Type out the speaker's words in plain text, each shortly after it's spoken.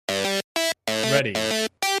Ready.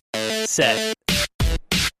 Set.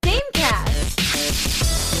 Gamecast.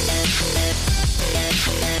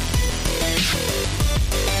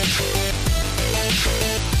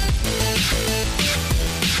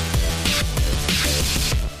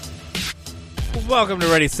 Welcome to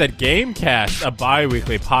Ready, Set, Gamecast, a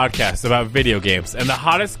bi-weekly podcast about video games and the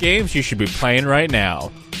hottest games you should be playing right now.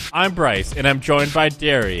 I'm Bryce, and I'm joined by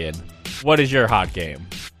Darian. What is your hot game?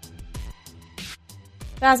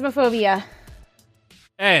 Phasmophobia.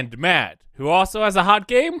 And Matt, who also has a hot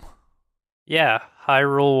game? Yeah,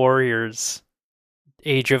 Hyrule Warriors.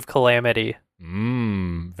 Age of Calamity.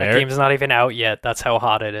 That game's not even out yet. That's how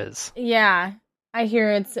hot it is. Yeah, I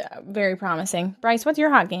hear it's very promising. Bryce, what's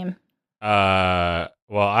your hot game? Well,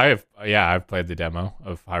 I've played the demo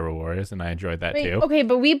of Hyrule Warriors, and I enjoyed that too. Okay,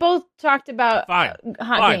 but we both talked about Fine.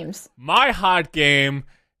 games. My hot game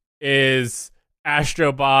is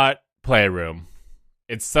Astrobot Playroom.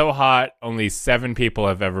 It's so hot, only 7 people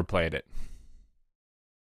have ever played it.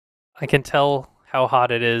 I can tell how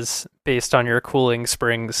hot it is based on your Cooling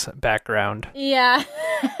Springs background. Yeah.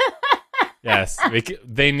 Yes,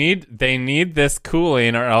 they need this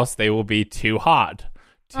cooling, or else they will be too hot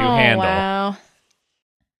to handle. Wow.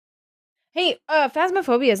 Hey,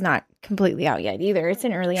 Phasmophobia is not completely out yet either. It's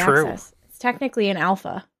in early access. It's technically an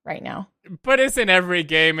alpha right now. But isn't every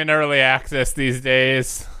game in early access these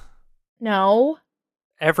days? No.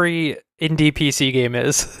 Every indie PC game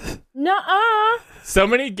is. Nuh-uh. So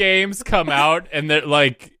many games come out and they're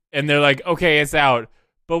like, okay, it's out.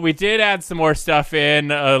 But we did add some more stuff in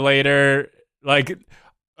later. Like,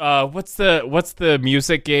 what's the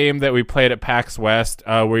music game that we played at PAX West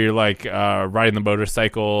where you're like riding the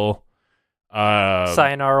motorcycle?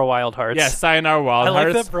 Sayonara Wild Hearts. Yeah, Sayonara Wild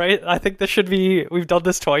Hearts. I like that, right? I think we've done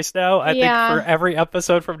this twice now. I think for every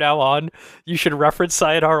episode from now on, you should reference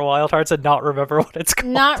Sayonara Wild Hearts and not remember what it's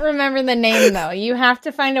called. Not remember the name, though. You have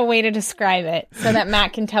to find a way to describe it so that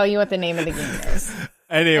Matt can tell you what the name of the game is.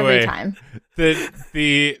 Anyway, every time.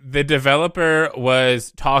 the developer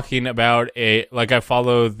was talking about I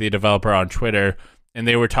followed the developer on Twitter, and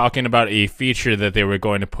they were talking about a feature that they were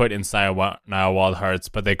going to put in Sayonara Wild Hearts,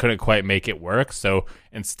 but they couldn't quite make it work. So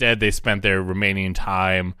instead, they spent their remaining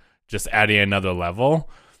time just adding another level.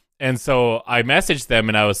 And so I messaged them,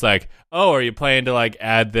 and I was like, "Oh, are you planning to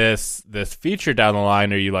add this feature down the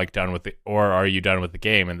line? Are you are you done with the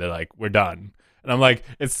game?" And they're like, "We're done." And I'm like,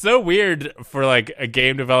 it's so weird for a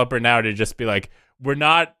game developer now to just be like, "We're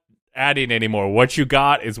not adding anymore. What you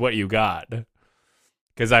got is what you got."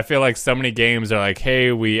 Because I feel like so many games are like,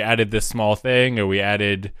 hey, we added this small thing, or we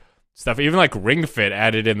added stuff. Even like Ring Fit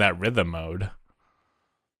added in that rhythm mode.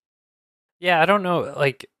 Yeah, I don't know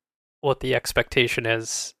what the expectation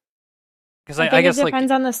is. Because I guess it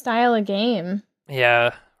depends on the style of game.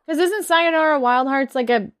 Yeah. Because isn't Sayonara Wild Hearts like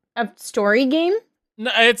a story game?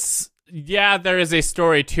 No, there is a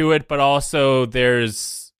story to it, but also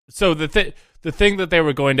there's the thing that they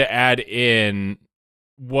were going to add in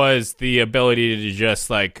was the ability to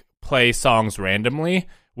just play songs randomly,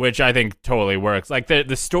 which I think totally works.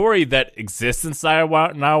 The story that exists inside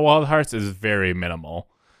Wild Hearts is very minimal.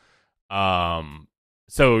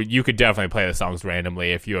 So you could definitely play the songs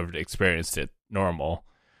randomly if you have experienced it normal.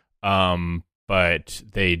 But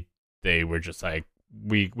they were just like,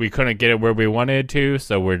 we couldn't get it where we wanted to,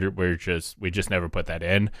 so we just never put that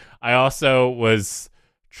in. I also was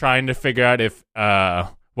trying to figure out if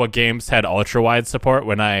what games had ultra wide support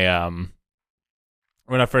when I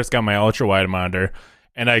first got my ultra wide monitor,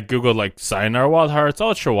 and I googled Sayonara Wild Hearts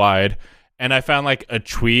ultra wide, and I found a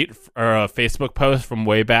tweet or a Facebook post from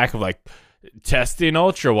way back of testing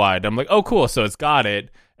ultra wide. I'm like, oh cool, so it's got it,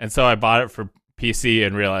 and so I bought it for PC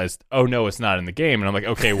and realized, oh no, it's not in the game, and I'm like,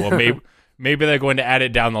 okay, well maybe they're going to add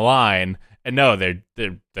it down the line. And no, they're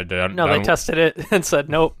done. No, they tested it and said,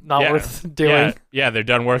 nope, not worth doing. Yeah, they're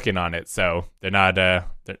done working on it. So they're not,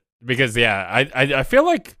 because I feel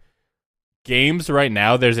like games right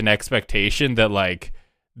now, there's an expectation that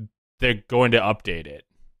they're going to update it.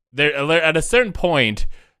 They're at a certain point,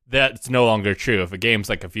 that's no longer true. If a game's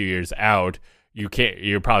a few years out,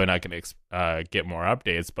 you're probably not going to get more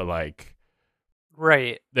updates, but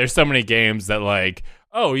right. There's so many games that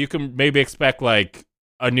oh, you can maybe expect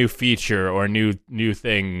a new feature or a new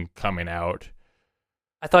thing coming out.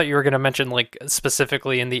 I thought you were going to mention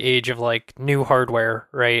specifically in the age of new hardware,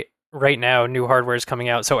 right? Right now, new hardware is coming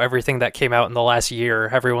out, so everything that came out in the last year,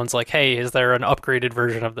 everyone's like, hey, is there an upgraded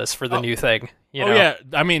version of this for the new thing? You know? Yeah.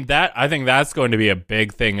 I mean, I think that's going to be a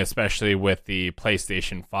big thing, especially with the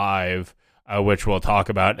PlayStation 5, which we'll talk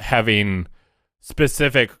about, having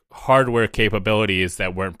specific hardware capabilities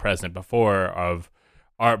that weren't present before.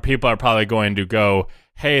 People are probably going to go,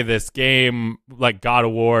 hey, this game, like God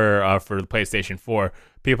of War for the PlayStation 4,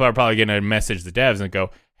 people are probably going to message the devs and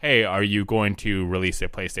go, hey, are you going to release a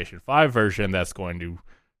PlayStation 5 version that's going to,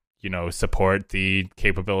 support the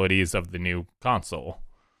capabilities of the new console?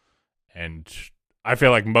 And I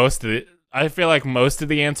feel like most of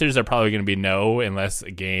the answers are probably going to be no, unless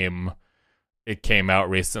a game it came out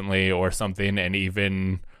recently or something. And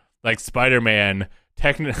even like Spider-Man,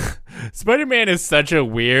 Spider-Man is such a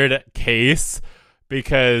weird case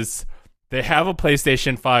because they have a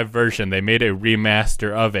PlayStation 5 version. They made a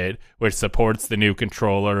remaster of it, which supports the new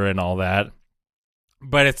controller and all that.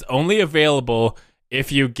 But it's only available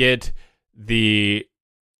if you get the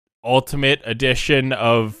Ultimate Edition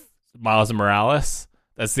of Miles Morales.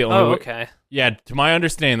 That's the only way. Okay. Yeah, to my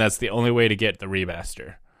understanding, that's the only way to get the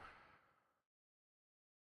remaster.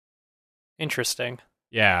 Interesting.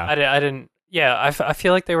 Yeah. I didn't... Yeah, I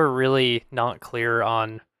feel like they were really not clear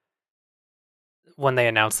on when they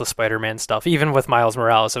announced the Spider-Man stuff. Even with Miles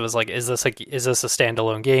Morales, it was like, is this a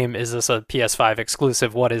standalone game? Is this a PS5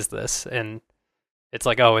 exclusive? What is this? And it's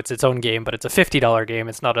like, oh, it's its own game, but it's a $50 game.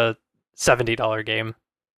 It's not a $70 game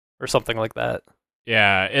or something like that.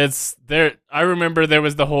 Yeah, it's there. I remember there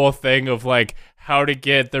was the whole thing of like how to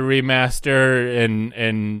get the remaster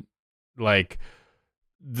and like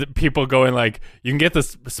the people going like, you can get the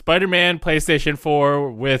Spider-Man PlayStation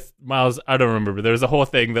 4 with Miles. I don't remember, but there was a whole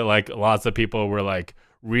thing that like lots of people were like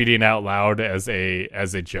reading out loud as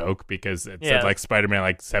a joke because it said like Spider-Man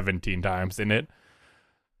like 17 times in it.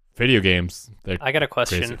 Video games. I got a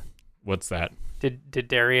question. Crazy. What's that? Did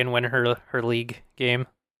Darian win her League game?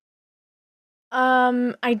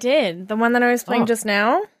 I did. The one that I was playing just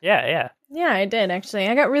now? Yeah. Yeah, I did, actually.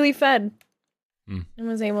 I got really fed and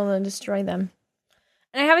was able to destroy them.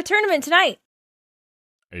 And I have a tournament tonight.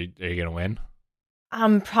 Are you going to win?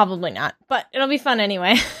 Probably not, but it'll be fun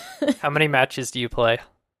anyway. How many matches do you play?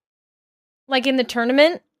 Like in the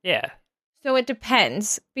tournament? Yeah. So it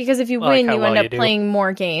depends, because if you win, you end up playing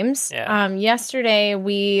more games. Yeah. Yesterday,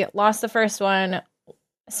 we lost the first one,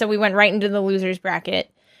 so we went right into the loser's bracket.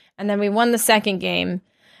 And then we won the second game,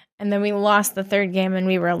 and then we lost the third game, and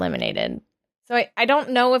we were eliminated. So I don't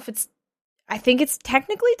know if it's... I think it's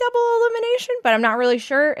technically double elimination, but I'm not really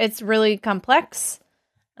sure. It's really complex.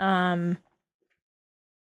 Why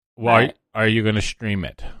are you going to stream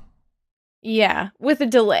it? Yeah, with a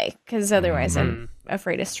delay, because otherwise I'm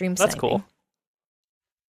afraid of stream sniping. That's cool.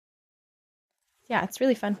 Yeah, it's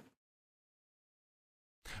really fun.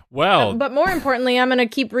 Well, but more importantly, I'm going to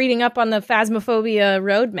keep reading up on the Phasmophobia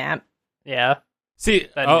roadmap. Yeah. See,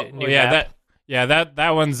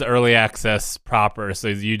 that one's early access proper, so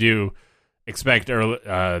you do expect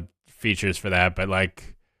early features for that, but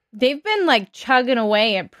like they've been like chugging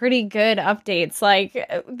away at pretty good updates. Like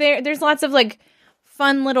there's lots of like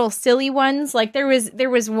fun little silly ones. Like there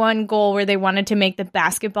was one goal where they wanted to make the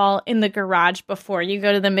basketball in the garage before you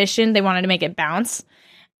go to the mission. They wanted to make it bounce.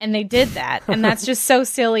 And they did that, and that's just so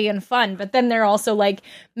silly and fun. But then they're also like,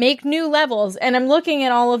 make new levels. And I'm looking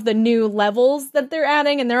at all of the new levels that they're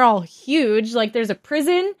adding, and they're all huge. Like there's a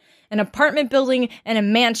prison, an apartment building, and a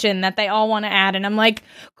mansion that they all want to add. And I'm like,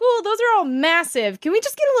 cool, those are all massive. Can we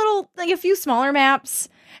just get a few smaller maps?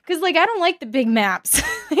 Because like I don't like the big maps.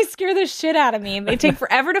 They scare the shit out of me. They take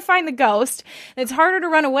forever to find the ghost. And it's harder to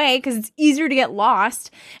run away because it's easier to get lost.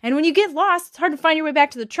 And when you get lost, it's hard to find your way back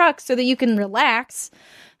to the truck so that you can relax.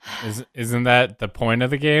 Isn't that the point of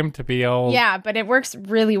the game, to be all... Yeah, but it works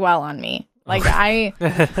really well on me. Like I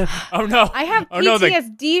Oh no. I have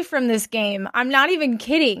PTSD from this game. I'm not even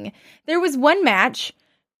kidding. There was one match.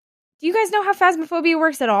 Do you guys know how Phasmophobia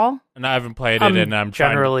works at all? And I haven't played it, and I'm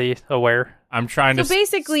generally aware. I'm trying to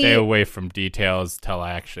stay away from details till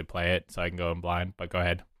I actually play it so I can go in blind, but go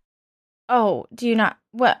ahead. Oh, do you not?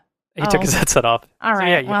 What? He took his headset off. All right. So,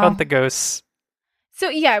 yeah, you hunt the ghosts. So,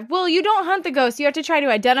 yeah, well, you don't hunt the ghosts. You have to try to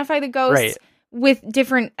identify the ghosts with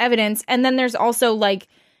different evidence. And then there's also, like,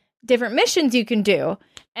 different missions you can do.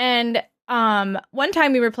 And one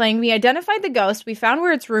time we were playing, we identified the ghost. We found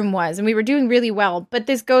where its room was, and we were doing really well. But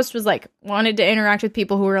this ghost was, like, wanted to interact with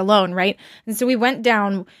people who were alone, right? And so we went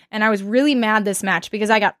down, and I was really mad this match because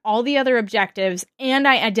I got all the other objectives, and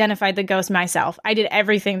I identified the ghost myself. I did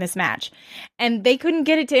everything this match. And they couldn't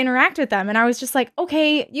get it to interact with them. And I was just like,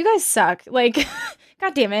 okay, you guys suck. Like...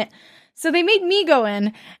 God damn it. So they made me go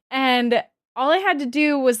in, and all I had to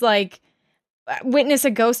do was, like, witness a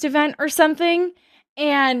ghost event or something.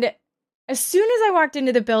 And as soon as I walked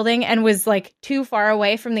into the building and was, like, too far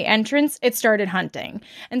away from the entrance, it started hunting.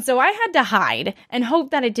 And so I had to hide and hope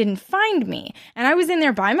that it didn't find me. And I was in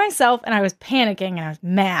there by myself, and I was panicking, and I was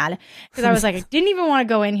mad. Because I was like, I didn't even want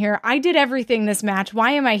to go in here. I did everything this match.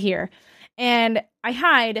 Why am I here? And I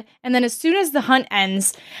hide, and then as soon as the hunt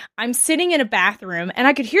ends, I'm sitting in a bathroom, and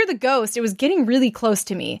I could hear the ghost. It was getting really close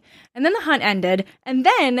to me. And then the hunt ended, and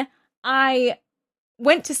then I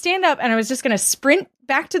went to stand up, and I was just going to sprint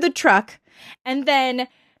back to the truck, and then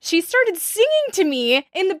she started singing to me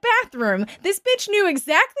in the bathroom. This bitch knew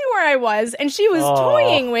exactly where I was, and she was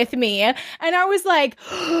toying with me. And I was like,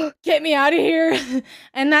 get me out of here.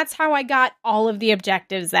 And that's how I got all of the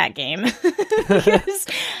objectives that game.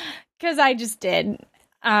 Because I just did.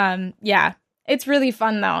 Yeah. It's really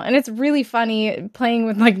fun, though. And it's really funny playing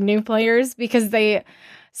with, like, new players because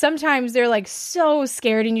sometimes they're like so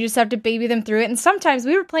scared and you just have to baby them through it. And sometimes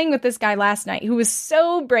we were playing with this guy last night who was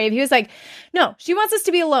so brave. He was like, no, she wants us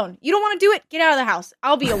to be alone. You don't want to do it? Get out of the house.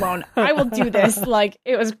 I'll be alone. I will do this. Like,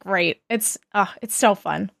 it was great. It's so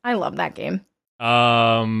fun. I love that game.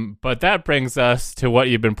 But that brings us to what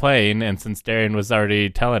you've been playing. And since Darian was already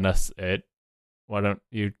telling us it, why don't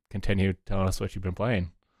you continue telling us what you've been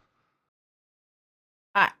playing?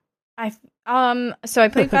 So I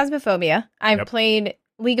played Phasmophobia. I've played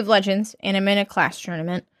League of Legends, and I'm in a Clash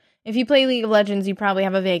tournament. If you play League of Legends, you probably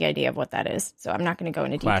have a vague idea of what that is, so I'm not going to go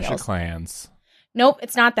into details. Clash of Clans. Nope,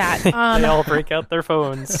 it's not that. They all break out their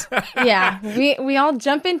phones. Yeah, we all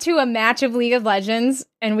jump into a match of League of Legends,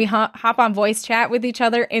 and we hop on voice chat with each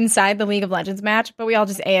other inside the League of Legends match, but we all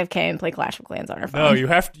just AFK and play Clash of Clans on our phone. No,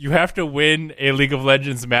 you have to win a League of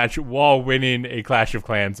Legends match while winning a Clash of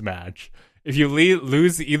Clans match. If you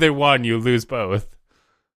lose either one, you lose both.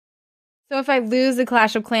 So if I lose the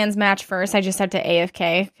Clash of Clans match first, I just have to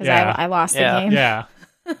AFK because I lost the game. Yeah.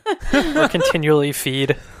 Or continually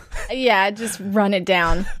feed. Yeah, just run it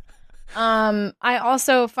down. I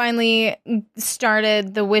also finally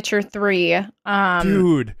started The Witcher 3.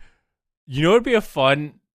 Dude, you know it'd be a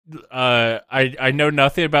fun... I know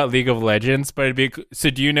nothing about League of Legends, but it'd be... So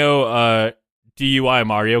do you know DUI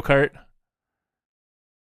Mario Kart?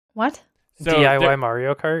 What? So DIY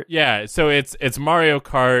Mario Kart? Yeah, so it's Mario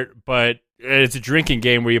Kart, but it's a drinking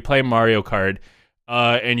game where you play Mario Kart,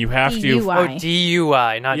 and you have to... Oh,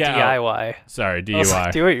 DUI, not DIY. Sorry,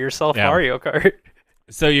 DUI. Do-it-yourself Mario Kart.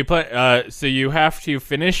 So you play. So you have to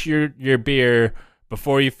finish your beer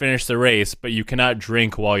before you finish the race, but you cannot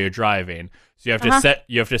drink while you're driving. So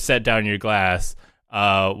you have to set down your glass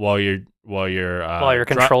while you're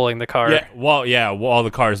controlling the car. While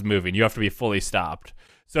the car is moving, you have to be fully stopped.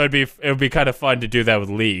 So it would be kind of fun to do that with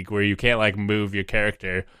League, where you can't like move your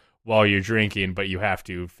character while you're drinking, but you have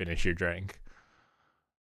to finish your drink.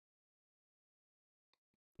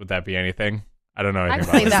 Would that be anything? I don't know anything I've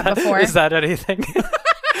played that before. Is that anything?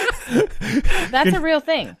 That's a real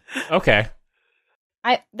thing. Okay.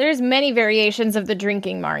 There's many variations of the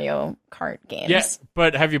drinking Mario Kart games. Yes,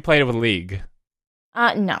 but have you played it with League?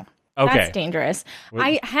 No. Okay. That's dangerous.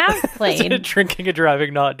 I have played. Drinking and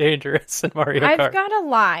driving not dangerous in Mario Kart. I've got to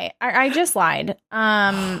lie. I just lied.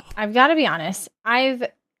 I've got to be honest.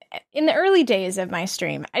 In the early days of my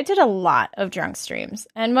stream, I did a lot of drunk streams,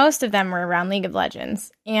 and most of them were around League of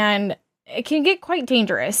Legends. And it can get quite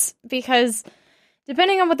dangerous because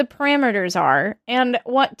depending on what the parameters are and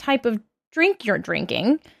what type of drink you're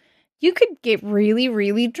drinking, you could get really,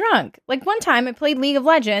 really drunk. Like one time I played League of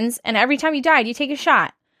Legends, and every time you died, you take a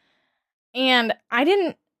shot. And I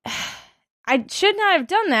should not have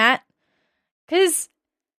done that, because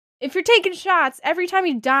if you're taking shots every time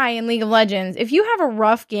you die in League of Legends, if you have a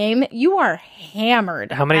rough game, you are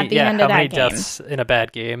hammered at the end of that game. How many deaths in a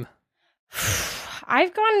bad game?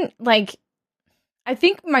 I've gone, I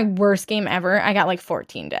think my worst game ever, I got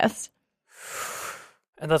 14 deaths.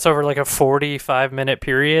 And that's over a 45-minute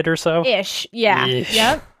period or so? Ish, yeah. Ish.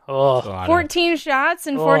 Yep. Oh. 14 shots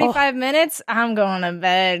in 45 minutes. I'm going to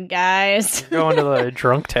bed, guys. You're going to the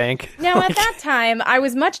drunk tank. Now, at that time, I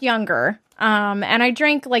was much younger, and I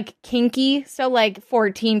drank, kinky, so,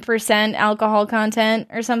 14% alcohol content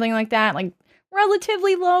or something like that.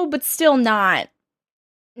 Relatively low, but still not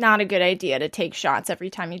a good idea to take shots every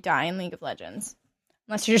time you die in League of Legends.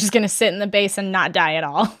 Unless you're just going to sit in the base and not die at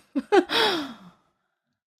all.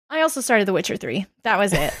 I also started The Witcher 3. That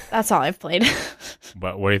was it. That's all I've played.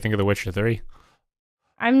 But what do you think of The Witcher 3?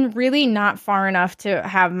 I'm really not far enough to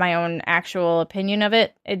have my own actual opinion of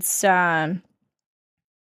it. It's, I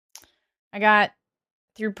got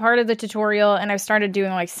through part of the tutorial and I've started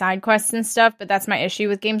doing side quests and stuff, but that's my issue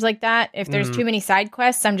with games like that. If there's too many side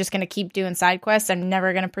quests, I'm just going to keep doing side quests. I'm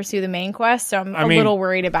never going to pursue the main quest. So I'm a little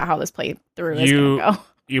worried about how this playthrough is going to go.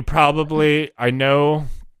 You probably, I know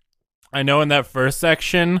in that first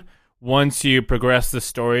section, once you progress the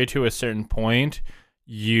story to a certain point,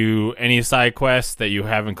 any side quests that you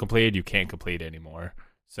haven't completed, you can't complete anymore.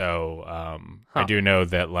 So I do know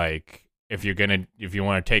that if you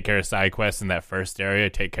want to take care of side quests in that first area,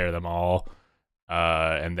 take care of them all,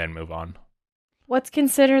 and then move on. What's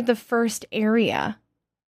considered the first area?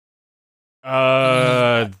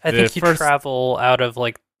 I think you travel out of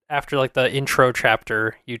like after like the intro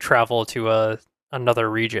chapter, you travel to another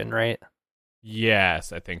region, right?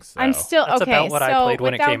 Yes, I think so. I'm still That's okay. about what I played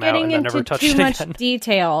when it came out, and I never touched it much again.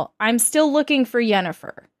 detail, I'm still looking for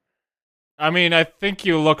Yennefer. I mean, I think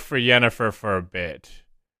you look for Yennefer for a bit.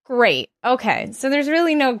 Great. Okay, so there's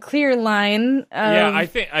really no clear line. Yeah, I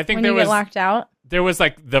think when there you was get locked out. There was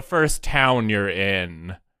like the first town you're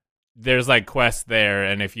in. There's like quests there,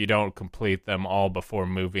 and if you don't complete them all before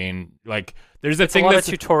moving, like there's a thing lot that's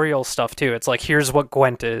of tutorial stuff too. It's like here's what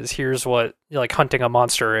Gwent is, here's what like hunting a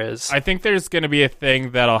monster is. I think there's gonna be a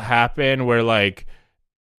thing that'll happen where like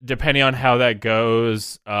depending on how that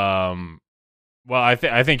goes, well, I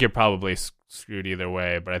think you're probably screwed either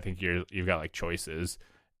way, but I think you've got like choices,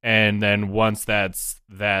 and then once that's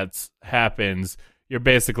happens, you're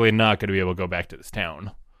basically not gonna be able to go back to this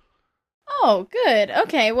town. Oh, good.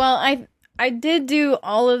 Okay, well, I did do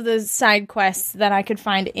all of the side quests that I could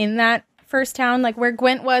find in that first town, like where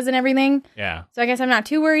Gwent was and everything. Yeah. So I guess I'm not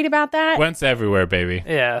too worried about that. Gwent's everywhere, baby.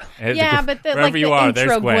 Yeah. Yeah, but the, like the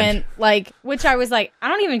intro Gwent, like which I was like, I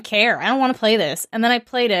don't even care. I don't want to play this. And then I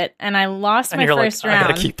played it and I lost my first round. I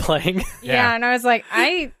gotta keep playing. Yeah, and I was like,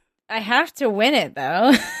 I have to win it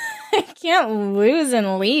though. I can't lose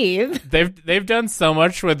and leave. They've done so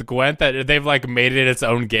much with Gwent that they've like made it its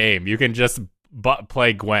own game. You can just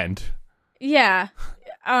play Gwent. Yeah.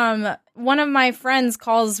 One of my friends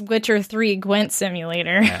calls Witcher 3 Gwent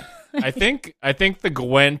Simulator. Yeah. I think the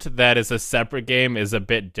Gwent that is a separate game is a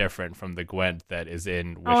bit different from the Gwent that is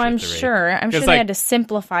in Witcher 3. I'm sure. I'm sure they had to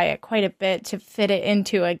simplify it quite a bit to fit it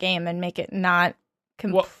into a game and make it not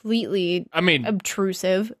completely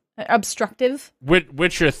obstructive.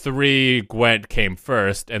 Witcher 3 Gwent came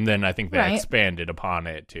first, and then I think they expanded upon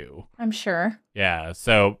it too. I'm sure. Yeah,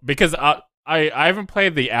 so because I haven't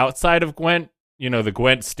played the outside of Gwent, the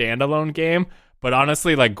Gwent standalone game, but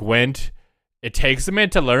honestly, like Gwent, it takes a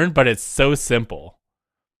minute to learn, but it's so simple.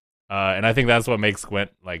 And I think that's what makes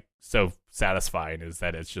Gwent like so satisfying, is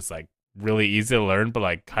that it's just like really easy to learn, but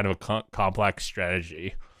like kind of a complex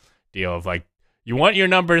strategy deal of like, you want your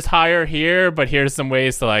numbers higher here, but here's some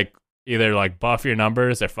ways to like either like buff your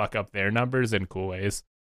numbers or fuck up their numbers in cool ways.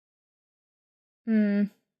 Gwent,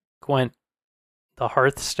 the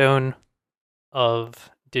Hearthstone of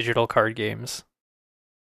digital card games.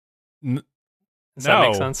 Does that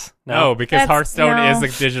make sense? No, because Hearthstone is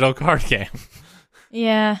a digital card game.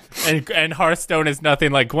 Yeah. And Hearthstone is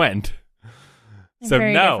nothing like Gwent. So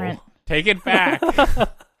very different. Take it back.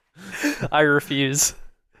 I refuse.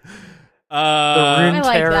 The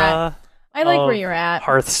Runeterra. I like where you're at.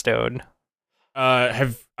 Hearthstone.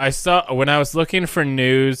 I saw when I was looking for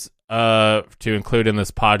news to include in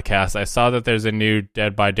this podcast, I saw that there's a new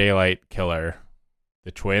Dead by Daylight killer,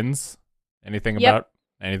 the twins. Anything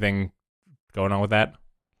going on with that?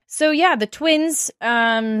 So yeah, the twins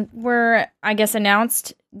were, I guess,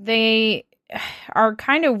 announced. They are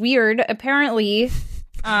kind of weird, apparently.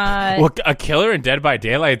 Well, a killer in Dead by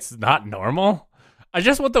Daylight's not normal. I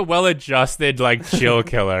just want the well-adjusted, like, chill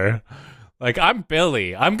killer. Like, I'm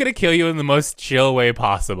Billy. I'm gonna kill you in the most chill way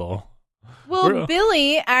possible. Well,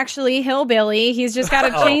 Billy, actually, Hillbilly, he's just got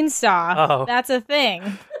a chainsaw. Oh. That's a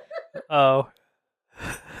thing. Oh.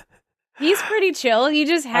 He's pretty chill. He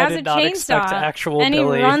just has a chainsaw. Actual and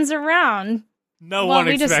Billy. He runs around. No one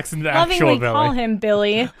expects an actual Billy. Call him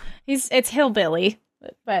Billy. It's Hillbilly.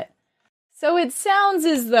 But so it sounds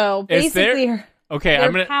as though basically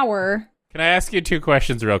their power. Can I ask you two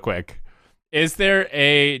questions real quick? Is there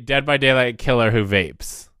a Dead by Daylight killer who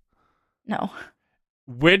vapes? No.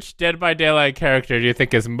 Which Dead by Daylight character do you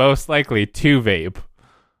think is most likely to vape?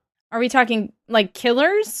 Are we talking like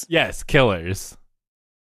killers? Yes, killers.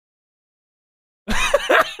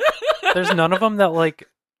 There's none of them that like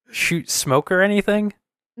shoot smoke or anything?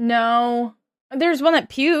 No. There's one that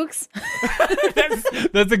pukes.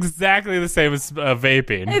 That's exactly the same as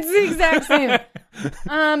vaping. It's the exact same.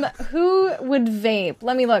 Who would vape?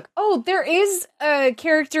 Let me look. Oh, there is a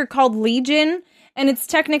character called Legion, and it's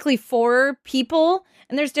technically 4 people,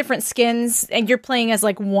 and there's different skins, and you're playing as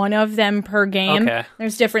like one of them per game. Okay.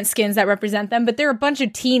 There's different skins that represent them, but they're a bunch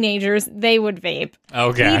of teenagers. They would vape.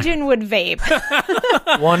 Okay. Legion would vape.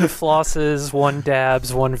 One flosses, one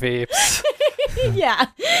dabs, one vapes. Yeah.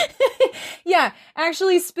 Yeah,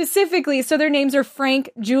 actually, specifically, so their names are Frank,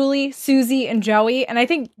 Julie, Susie, and Joey, and I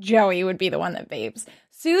think Joey would be the one that vapes.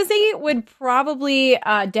 Susie would probably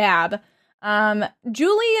dab.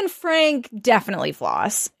 Julie and Frank definitely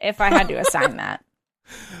floss, if I had to assign that.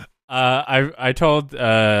 I told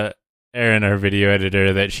Erin, our video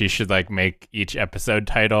editor, that she should like make each episode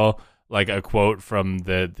title like a quote from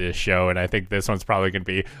the show, and I think this one's probably gonna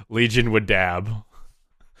be Legion would dab.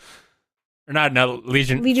 Or not, no,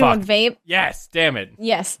 Legion Legion fuck. would vape. Yes, damn it.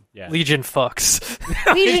 Yes. Yeah. Legion fucks.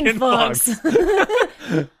 Legion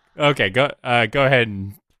fucks. Okay, go ahead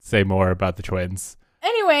and say more about the twins.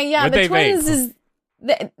 Anyway, yeah, Would the they twins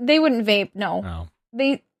vape? they wouldn't vape. No, Oh.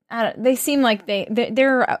 they seem like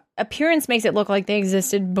their appearance makes it look like they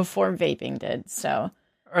existed before vaping did. So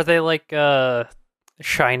Are they like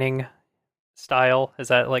Shining style? Is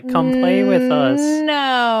that like come play with us?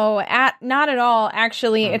 No, not at all.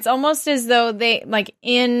 Actually, it's almost as though they like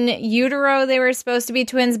in utero they were supposed to be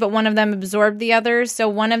twins, but one of them absorbed the other, so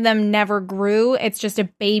one of them never grew. It's just a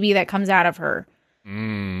baby that comes out of her.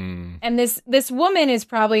 And this woman is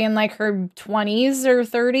probably in like her 20s or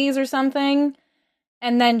 30s or something,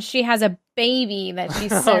 and then she has a baby that she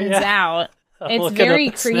sends out. It's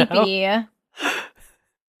very creepy.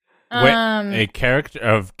 A character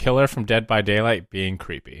of Killer from Dead by Daylight being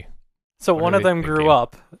creepy. So one of them grew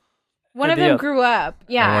up. One of them grew up,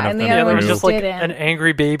 yeah, and the other one was just like didn't. an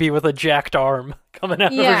angry baby with a jacked arm coming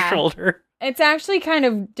out of her shoulder. It's actually kind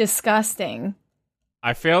of disgusting.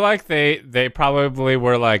 I feel like they probably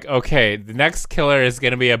were like, okay, the next killer is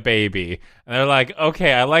going to be a baby. And they're like,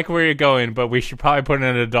 okay, I like where you're going, but we should probably put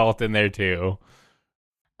an adult in there too.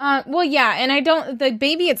 Well, yeah, and the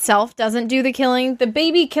baby itself doesn't do the killing. The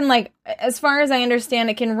baby can, like, as far as I understand,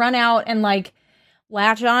 it can run out and, like,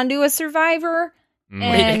 latch onto a survivor.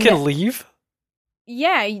 Wait, it can leave?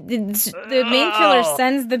 Yeah, the main killer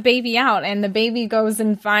sends the baby out, and the baby goes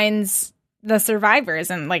and finds the survivors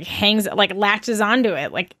and, like, latches onto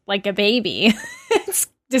it like a baby. It's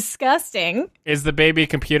disgusting. Is the baby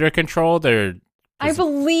computer controlled, or? I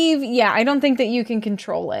believe, yeah, I don't think that you can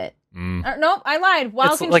control it. Nope, I lied.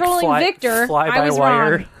 While it's controlling like Victor, I was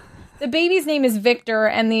wrong. The baby's name is Victor,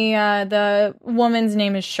 and the woman's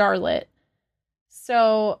name is Charlotte.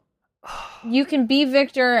 So you can be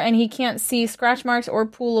Victor, and he can't see scratch marks or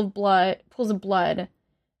pools of blood.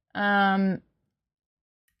 And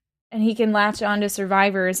he can latch onto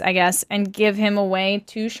survivors, I guess, and give them away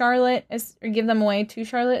to Charlotte, as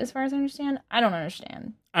far as I understand. I don't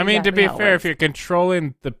understand. I mean, to be fair, if you're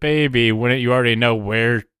controlling the baby, wouldn't you already know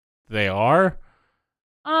where they are?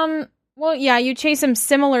 Well, yeah, you chase them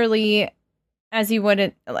similarly as you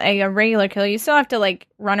would a regular killer. You still have to, like,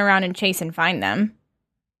 run around and chase and find them.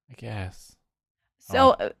 I guess.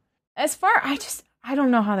 So, as far, I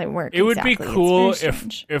don't know how they work. It would be cool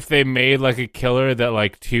if they made, like, a killer that,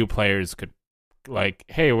 like, two players could, like,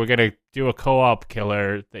 hey, we're gonna do a co-op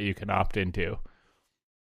killer that you can opt into.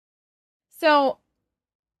 So,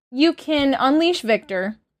 you can unleash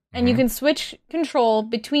Victor, and you can switch control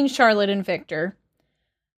between Charlotte and Victor.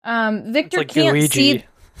 Victor like can't Luigi. see.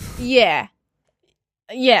 Yeah.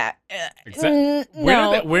 Yeah. Where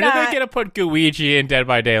are they gonna put Gooigi in Dead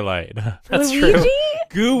by Daylight? That's Luigi? true.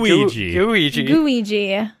 Gooigi.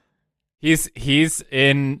 He's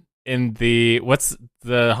in the what's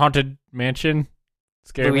the haunted mansion?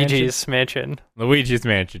 Scary Luigi's mansion. Luigi's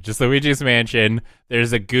mansion. Just Luigi's mansion.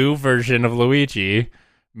 There's a goo version of Luigi.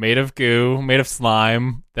 Made of goo, made of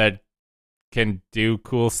slime, that can do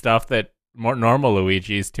cool stuff that more normal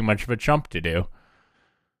Luigi is too much of a chump to do.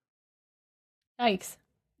 Yikes.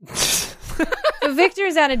 So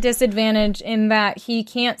Victor's at a disadvantage in that he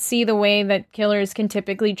can't see the way that killers can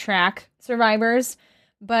typically track survivors,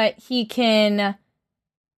 but he can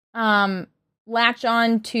latch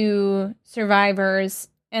on to survivors,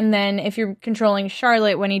 and then if you're controlling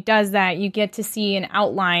Charlotte, when he does that, you get to see an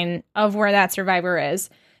outline of where that survivor is.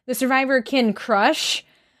 The survivor can crush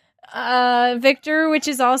Victor, which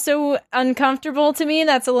is also uncomfortable to me.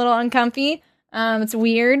 That's a little uncomfy. It's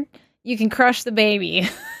weird. You can crush the baby.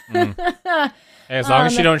 Hey, as long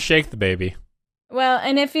as you don't shake the baby. Well,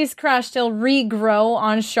 and if he's crushed, he'll regrow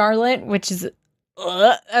on Charlotte, which is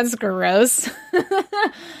that's gross.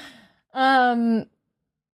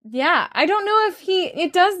 Yeah, I don't know if he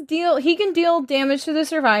can deal damage to the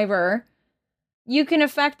survivor. You can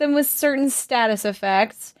affect them with certain status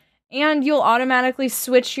effects, and you'll automatically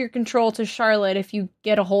switch your control to Charlotte if you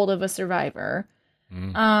get a hold of a survivor.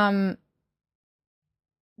 But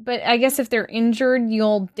I guess if they're injured,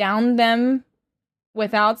 you'll down them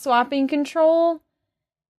without swapping control.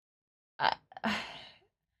 I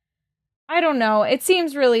don't know. It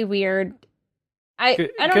seems really weird. I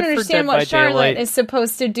don't understand what Charlotte is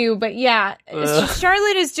supposed to do, but yeah,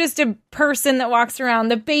 Charlotte is just a person that walks around.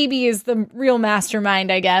 The baby is the real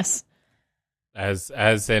mastermind, I guess. As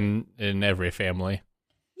in every family.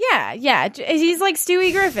 Yeah. He's like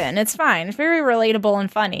Stewie Griffin. It's fine. It's very relatable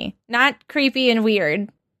and funny. Not creepy and weird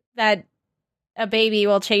that a baby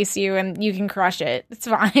will chase you and you can crush it. It's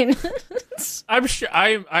fine. I'm sure.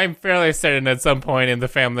 I'm fairly certain at some point in the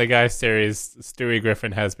Family Guy series, Stewie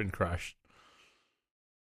Griffin has been crushed.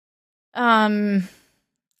 Probably.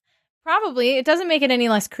 It doesn't make it any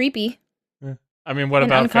less creepy. I mean, what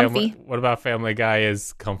about Family Guy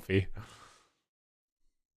is comfy?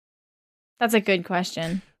 That's a good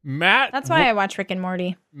question. Matt, that's why I watch Rick and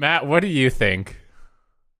Morty. Matt, what do you think?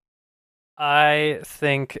 I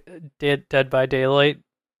think Dead by Daylight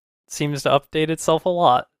seems to update itself a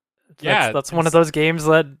lot. That's one of those games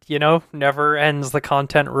that, never ends the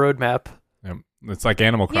content roadmap. It's like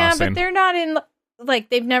Animal Crossing. Yeah, but they're not in,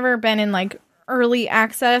 they've never been in, early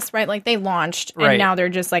access, right? Like, they launched, and now they're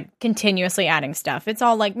just, continuously adding stuff. It's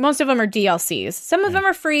all, most of them are DLCs. Some of them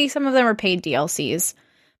are free, some of them are paid DLCs.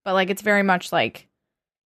 But, it's very much,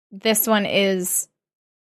 this one is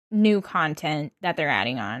new content that they're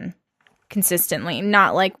adding on consistently.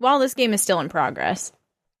 Not this game is still in progress.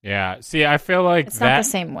 Yeah. See, I feel like it's not the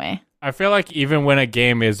same way. I feel like even when a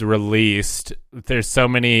game is released, there's so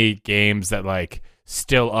many games that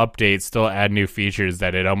still update, still add new features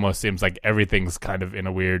that it almost seems like everything's kind of in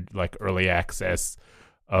a weird early access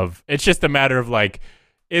of. It's just a matter of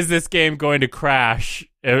is this game going to crash?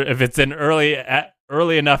 If it's in early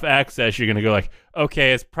enough access, you're gonna go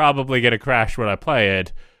okay, it's probably gonna crash when I play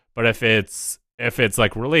it. But if it's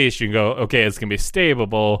released, you can go, okay, it's gonna be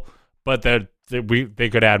stable, but they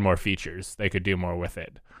could add more features. They could do more with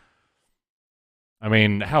it. I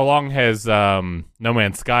mean, how long has No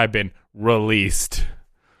Man's Sky been released?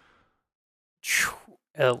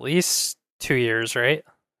 At least 2 years, right?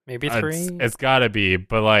 Maybe 3. It's gotta be,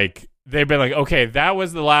 but they've been okay, that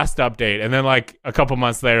was the last update, and then a couple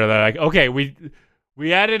months later, they're okay,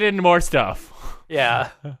 we added in more stuff. Yeah,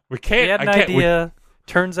 we had an idea.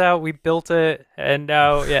 Turns out we built it, and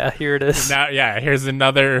now, here it is. Now, here's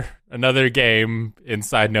another game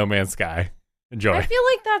inside No Man's Sky. Enjoy. I feel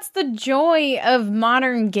like that's the joy of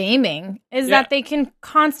modern gaming, is that they can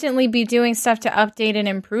constantly be doing stuff to update and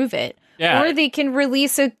improve it. Yeah. Or they can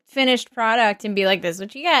release a finished product and be this is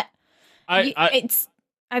what you get. I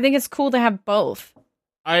think it's cool to have both.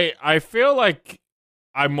 I feel like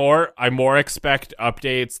I more expect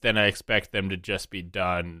updates than I expect them to just be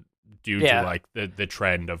done due to the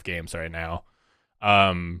trend of games right now.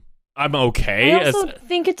 I'm okay. I also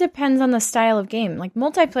think it depends on the style of game.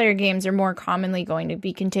 Multiplayer games are more commonly going to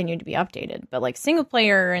be continued to be updated, but single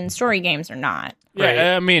player and story games are not. Yeah, right?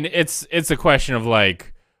 I mean it's a question of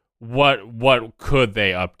what could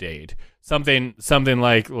they update? Something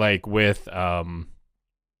like with what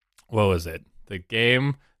was it? The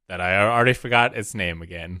game that I already forgot its name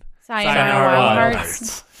again. Sayonara Wild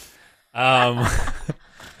Hearts.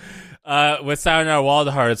 With Sayonara Wild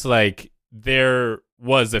Hearts, there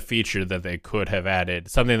was a feature that they could have added.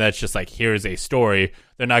 Something that's just here's a story.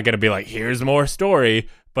 They're not going to be here's more story,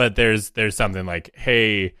 but there's something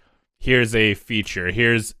hey, here's a feature.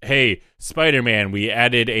 Hey, Spider-Man, we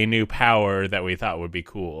added a new power that we thought would be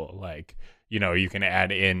cool. You can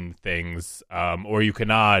add in things, or you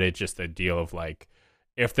cannot. It's just a deal of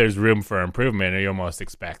if there's room for improvement, you almost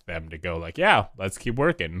expect them to go yeah, let's keep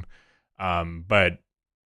working. But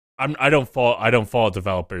I don't fault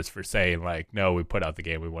developers for saying no, we put out the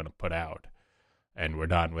game we want to put out, and we're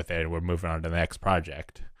done with it. We're moving on to the next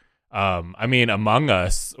project. I mean, Among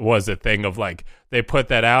Us was a thing of they put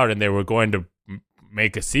that out and they were going to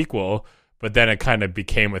make a sequel, but then it kind of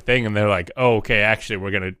became a thing, and they're oh, okay, actually,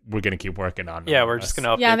 we're gonna keep working on it. Yeah, we're just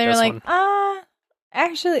gonna update they're this one.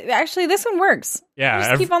 Actually, this one works. Yeah,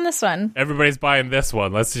 just keep on this one. Everybody's buying this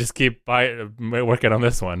one. Let's just keep working on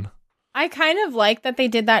this one. I kind of like that they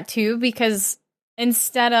did that too, because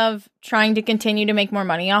instead of trying to continue to make more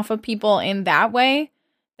money off of people in that way,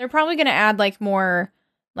 they're probably going to add more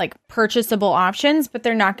purchasable options, but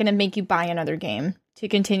they're not going to make you buy another game to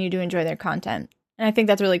continue to enjoy their content. And I think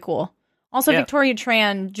that's really cool. Also, Victoria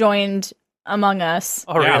Tran joined Among Us.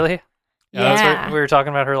 Oh, really? Yeah. That's what we were talking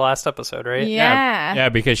about her last episode, right? Yeah,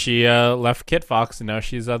 because she left KitFox and now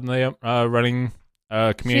she's on the running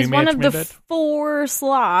community. She's one of the management 4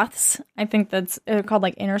 sloths. I think that's called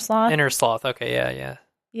Inner Sloth. Inner Sloth. Okay, yeah.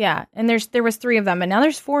 Yeah, and there was 3 of them, and now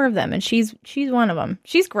there's 4 of them, and she's one of them.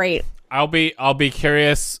 She's great. I'll be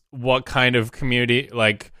curious what kind of community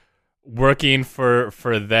working for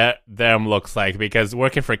them looks like, because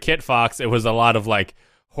working for KitFox, it was a lot of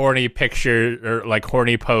horny picture or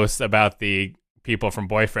horny posts about the people from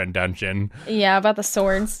Boyfriend Dungeon. Yeah, about the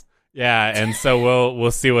swords. Yeah, and so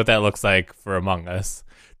we'll see what that looks like for Among Us.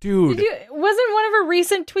 Dude. Wasn't one of her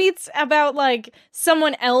recent tweets about like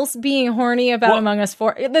someone else being horny about Among Us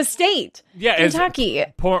 4? The state. Yeah, Kentucky.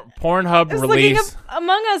 Pornhub It's released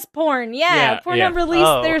Among Us porn. Yeah, Pornhub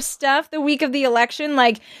released their stuff the week of the election,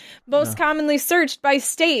 like most commonly searched by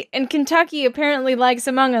state, and Kentucky apparently likes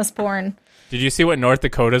Among Us porn. Did you see what North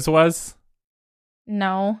Dakota's was?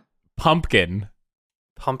 No. Pumpkin.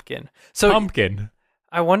 So Pumpkin.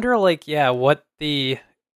 I wonder, like, what the...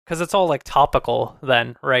 Because it's all, like, topical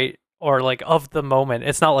then, right? Or, like, of the moment.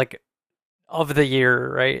 It's not, like, of the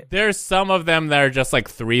year, right? There's some of them that are just, like,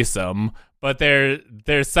 threesome, but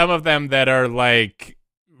there's some of them that are, like,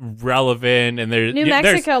 relevant, and there's... New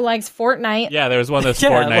Mexico likes Fortnite. Yeah, there was one that's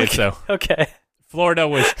Fortnite, so... Okay. Florida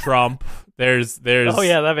was Trump. There's... Oh,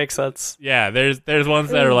 yeah, that makes sense. Yeah, there's ones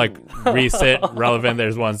that are, like, recent, relevant.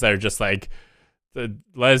 There's ones that are just, like, the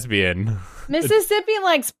lesbian. Mississippi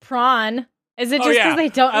likes prawn. Is it just because they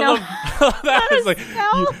don't know? That was like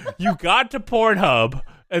you got to Pornhub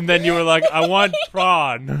and then you were like, I want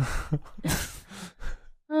prawn.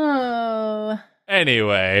 Oh.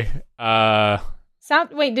 Anyway, why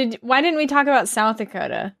didn't we talk about South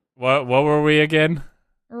Dakota? What were we again?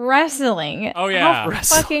 Wrestling. Oh yeah. How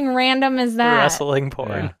fucking random is that? Wrestling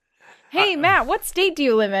porn. Yeah. Hey Matt, what state do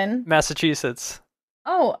you live in? Massachusetts.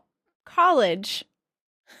 Oh, college.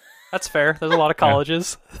 That's fair. There's a lot of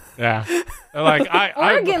colleges. Yeah. Like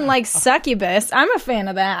Oregon likes succubus. I'm a fan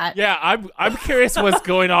of that. Yeah, I'm curious what's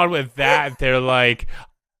going on with that. They're like,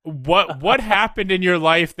 what happened in your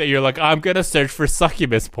life that you're like, I'm gonna search for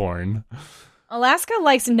succubus porn? Alaska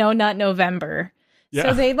likes No Nut November. Yeah.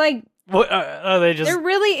 So they like they're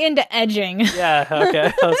really into edging. Yeah,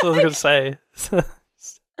 okay. That's what I was gonna say. Some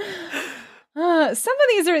of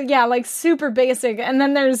these are like super basic, and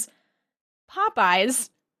then there's Popeyes.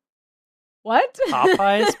 What?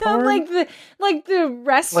 Popeyes porn? like the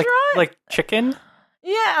restaurant? Like chicken?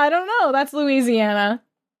 Yeah, I don't know. That's Louisiana.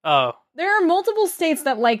 Oh. There are multiple states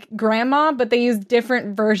that like grandma, but they use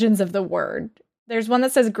different versions of the word. There's one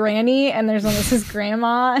that says granny, and there's one that says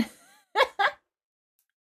grandma.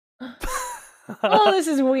 Oh, this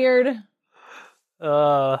is weird.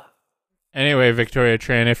 Anyway, Victoria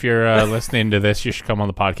Tran, if you're listening to this, you should come on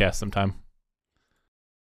the podcast sometime.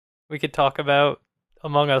 We could talk about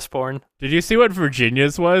Among Us porn. Did you see what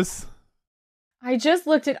Virginia's was? I just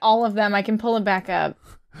looked at all of them. I can pull it back up.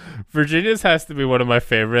 Virginia's has to be one of my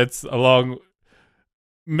favorites, along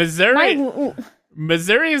Missouri.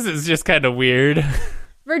 Missouri's is just kind of weird.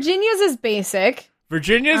 Virginia's is basic.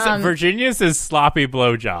 Virginia's is sloppy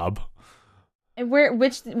blowjob. And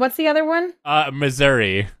what's the other one?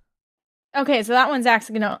 Missouri. Okay, so that one's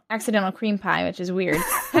accidental cream pie, which is weird.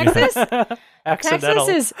 Texas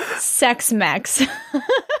is Sex Mex.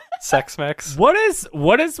 Sex Mex. What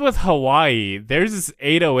is with Hawaii? Theirs is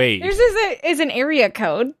 808. Theirs is an area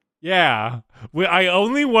code. Yeah. I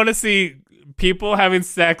only want to see people having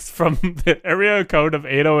sex from the area code of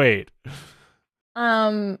 808.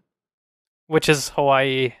 Which is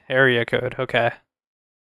Hawaii area code, okay.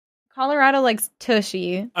 Colorado likes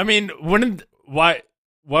tushy. I mean, why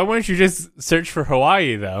wouldn't you just search for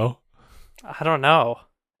Hawaii, though? I don't know.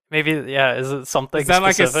 Maybe, yeah, is it something Is that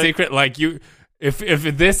specific? like a secret, like you... If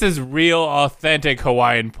this is real, authentic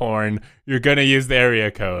Hawaiian porn, you're gonna use the area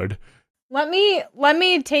code. Let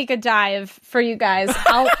me take a dive for you guys.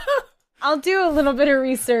 I'll do a little bit of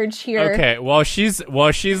research here. Okay, while she's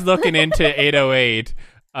looking into 808,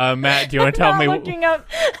 Matt, do you want to tell me? Looking up.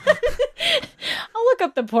 I'll look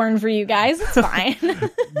up the porn for you guys. It's fine.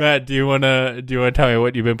 Matt, do you wanna tell me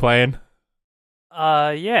what you've been playing?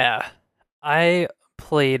 Yeah, I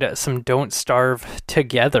played some Don't Starve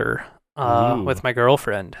together. With my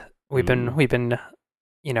girlfriend. We've been,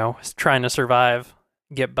 trying to survive,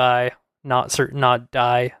 get by, not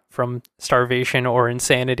die from starvation or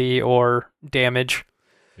insanity or damage.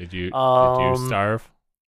 Did you starve?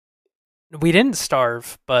 We didn't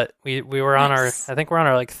starve, but we were on I think we're on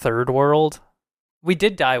our like third world. We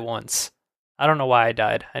did die once. I don't know why I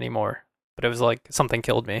died anymore, but it was like something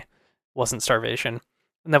killed me. It wasn't starvation.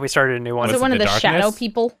 And then we started a new one. Was it one of the darkness? shadow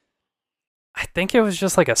people? I think it was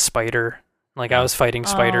just like a spider. Like I was fighting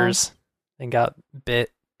spiders and got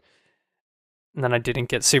bit. And then I didn't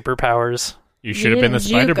get superpowers. You should have been the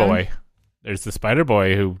spider boy. There's the spider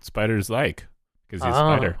boy who spiders like because he's a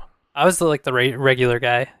spider. I was the regular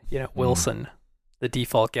guy, Wilson, the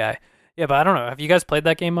default guy. Yeah, but I don't know. Have you guys played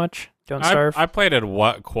that game much? Don't Starve? I played it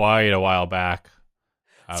quite a while back.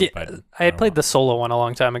 I had played the solo one a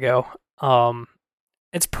long time ago.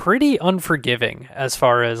 It's pretty unforgiving as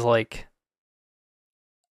far as like,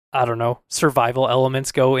 I don't know, survival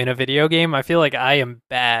elements go in a video game. I feel like I am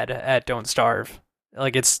bad at Don't Starve.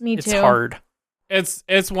 Like it's hard.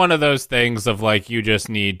 It's one of those things of like you just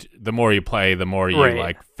need, the more you play, the more you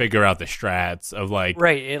like figure out the strats of like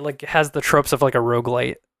it like has the tropes of like a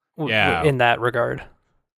roguelite in that regard.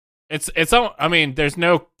 It's I mean, there's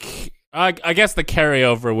no I guess the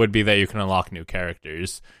carryover would be that you can unlock new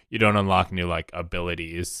characters. You don't unlock new like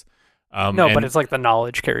abilities. No, but it's like the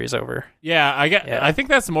knowledge carries over. Yeah, I think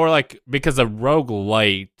that's more like because a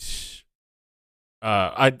roguelite.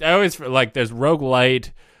 I always like there's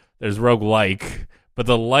roguelite, there's roguelike, but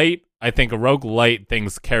the light, I think a roguelite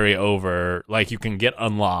things carry over. Like you can get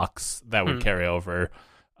unlocks that would carry over.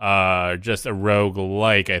 Just a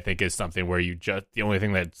roguelike, I think, is something where you just the only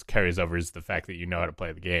thing that carries over is the fact that you know how to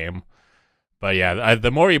play the game. But yeah,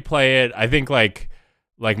 the more you play it, I think like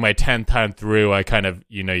my 10th time through, I kind of,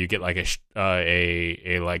 you get like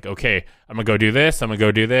a like, okay, I'm gonna go do this, I'm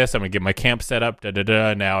gonna get my camp set up,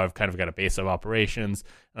 now I've kind of got a base of operations.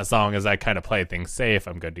 And as long as I kind of play things safe,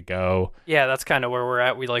 I'm good to go. Yeah, that's kind of where we're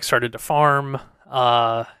at. We like started to farm.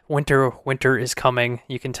 Winter is coming.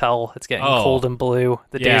 You can tell it's getting cold and blue.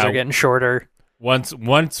 The days are getting shorter. Once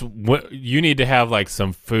you need to have like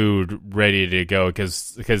some food ready to go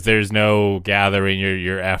because there's no gathering.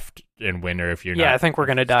 You're effed in winter if you're not. Yeah, I think we're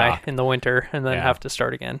gonna die in the winter and then have to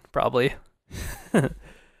start again probably.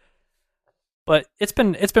 But it's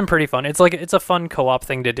been pretty fun. It's a fun co-op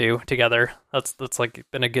thing to do together. That's like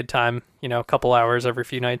been a good time. A couple hours every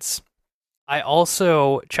few nights. I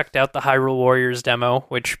also checked out the Hyrule Warriors demo,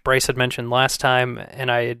 which Bryce had mentioned last time,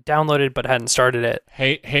 and I downloaded but hadn't started it.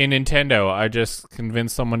 Hey Nintendo, I just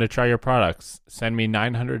convinced someone to try your products. Send me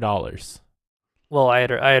 $900. Well, I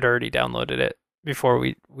had already downloaded it before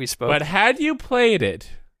we spoke. But had you played it?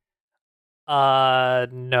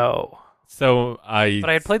 No. But I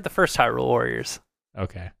had played the first Hyrule Warriors.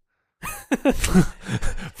 Okay.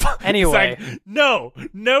 Anyway, like, no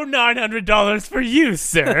 $900 for you,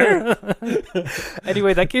 sir.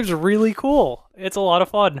 Anyway, that game's really cool. It's a lot of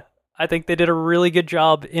fun. I think they did a really good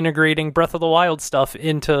job integrating Breath of the Wild stuff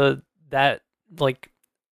into that, like,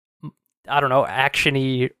 I don't know,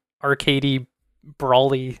 actiony, arcadey,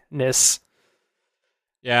 brawliness.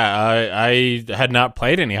 Yeah, I had not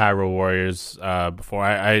played any Hyrule Warriors before.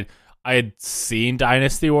 I had seen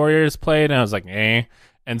Dynasty Warriors played, and I was like, eh.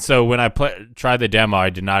 And so when I tried the demo,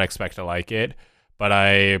 I did not expect to like it, but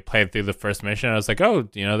I played through the first mission. I was like, oh,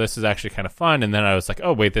 this is actually kind of fun. And then I was like,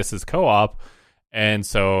 oh, wait, this is co-op. And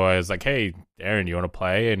so I was like, hey, Aaron, you want to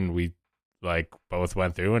play? And we like both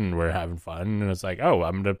went through and we're having fun. And it's like, oh,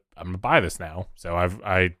 I'm gonna buy this now. So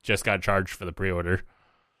I just got charged for the pre-order.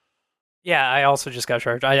 Yeah, I also just got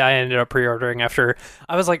charged. I ended up pre-ordering after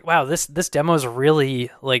I was like, wow, this demo is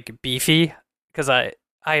really like beefy because I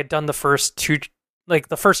had done the first two. Like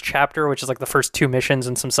the first chapter, which is like the first two missions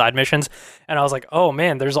and some side missions. And I was like, oh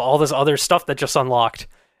man, there's all this other stuff that just unlocked.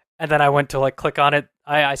 And then I went to like click on it.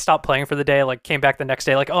 I stopped playing for the day, like came back the next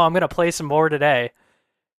day, like, oh, I'm going to play some more today.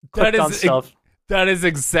 Clicked on stuff. That is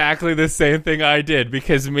exactly the same thing I did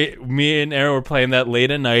because me and Aaron were playing that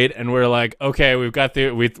late at night and we're like, okay, we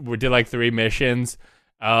did like 3 missions.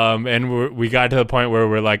 And we got to the point where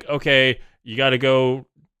we're like, okay, you got to go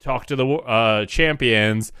talk to the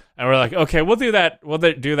champions, and we're like, okay, we'll do that. We'll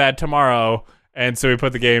do that tomorrow. And so we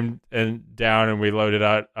put the game down and we load it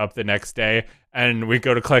up the next day, and we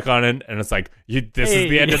go to click on it, and it's like, this is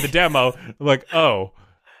the end of the demo. I'm like, oh,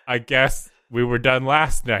 I guess we were done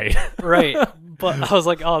last night. Right, but I was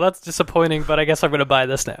like, oh, that's disappointing. But I guess I'm gonna buy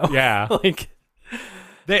this now. Yeah, like.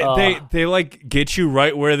 They like get you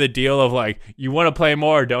right where the deal of like, you want to play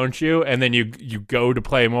more, don't you? And then you go to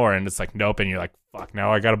play more, and it's like, nope, and you're like, fuck,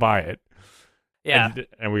 now I gotta buy it. Yeah,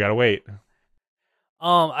 and we gotta wait.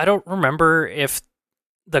 I don't remember if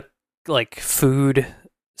the like food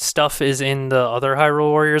stuff is in the other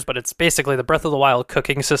Hyrule Warriors, but it's basically the Breath of the Wild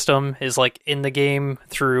cooking system is like in the game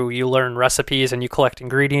through you learn recipes and you collect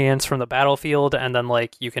ingredients from the battlefield, and then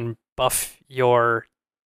like you can buff your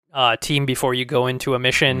team before you go into a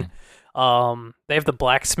mission. They have the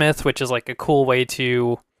blacksmith, which is like a cool way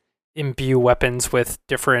to imbue weapons with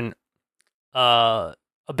different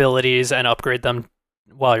abilities and upgrade them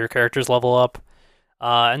while your characters level up.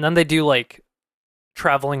 And then they do like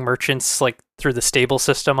traveling merchants like through the stable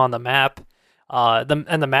system on the map.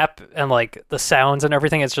 The map and like the sounds and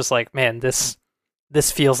everything, it's just like, man, this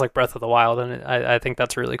feels like Breath of the Wild, and I think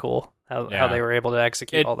that's really cool how they were able to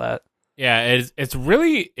execute all that. Yeah, it's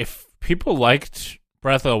really, if people liked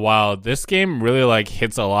Breath of the Wild, this game really like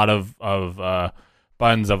hits a lot of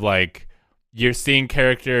buttons of like, you're seeing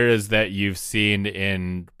characters that you've seen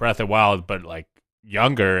in Breath of the Wild, but like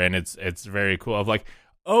younger, and it's very cool. Of like,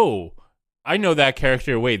 oh, I know that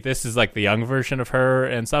character. Wait, this is like the young version of her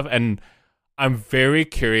and stuff. And I'm very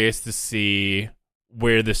curious to see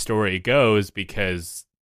where the story goes, because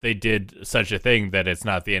they did such a thing that it's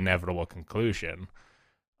not the inevitable conclusion.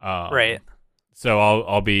 Right. So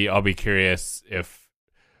I'll be curious if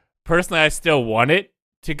personally I still want it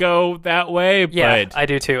to go that way. Yeah, but I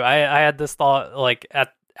do too. I had this thought like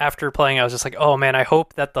after playing, I was just like, oh man, I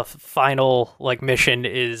hope that the final like mission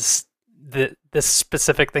is this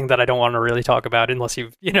specific thing that I don't want to really talk about unless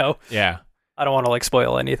yeah. I don't want to like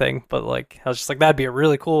spoil anything, but like I was just like, that'd be a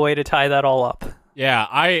really cool way to tie that all up. Yeah,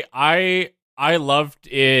 I loved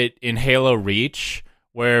it in Halo Reach,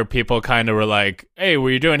 where people kind of were like, "Hey,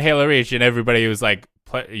 were you doing Halo Reach?" And everybody was like,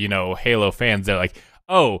 Halo fans, they're like,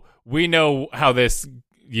 "Oh, we know how this,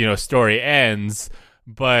 story ends,"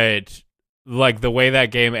 but like the way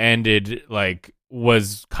that game ended, like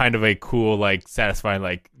was kind of a cool, like satisfying,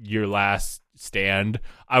 like your last stand.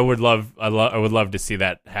 I would love to see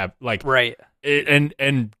that happen. Like, right.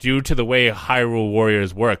 And due to the way Hyrule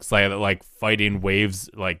Warriors works, like fighting waves,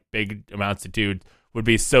 like big amounts of dudes, would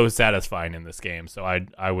be so satisfying in this game. So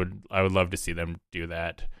I would love to see them do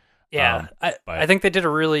that. Yeah, I think they did a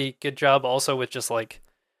really good job also with just like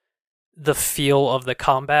the feel of the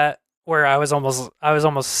combat. Where I was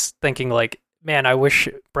almost thinking like, man, I wish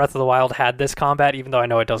Breath of the Wild had this combat, even though I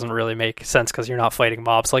know it doesn't really make sense because you're not fighting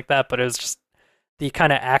mobs like that. But it was just the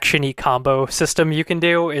kind of action-y combo system you can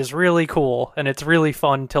do is really cool, and it's really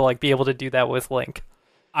fun to like be able to do that with Link.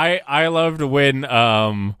 I loved when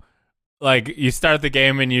like you start the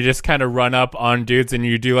game and you just kind of run up on dudes and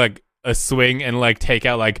you do like a swing and like take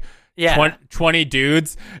out like 20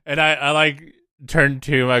 dudes, and I like turned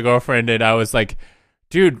to my girlfriend and I was like,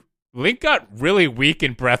 dude, Link got really weak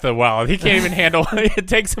in Breath of the Wild. He can't even handle it.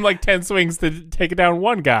 Takes him like 10 swings to take down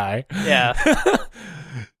one guy. Yeah.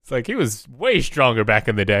 It's like he was way stronger back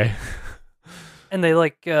in the day. And they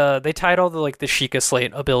like they tied all the like the Sheikah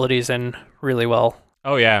Slate abilities in really well.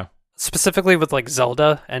 Oh yeah. Specifically with like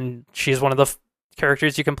Zelda, and she's one of the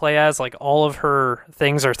characters you can play as. Like all of her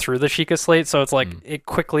things are through the Sheikah Slate, so it's like it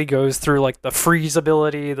quickly goes through like the freeze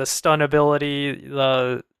ability, the stun ability,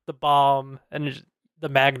 the bomb, and the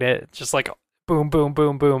magnet. It's just like boom, boom,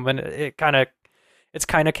 boom, boom, and it's kind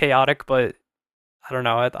of chaotic, but I don't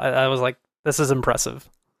know. I was like, this is impressive.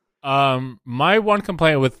 My one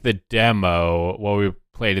complaint with the demo, what we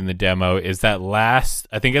played in the demo, is that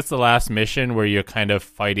I think it's the last mission where you're kind of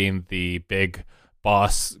fighting the big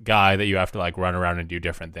boss guy that you have to like run around and do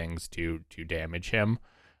different things to damage him.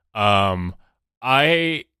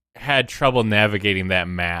 I had trouble navigating that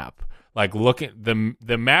map. Like looking,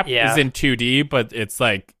 the map is in 2D, but it's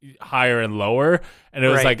like higher and lower, and it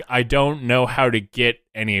was like I don't know how to get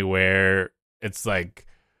anywhere. It's like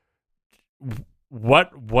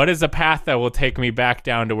what is a path that will take me back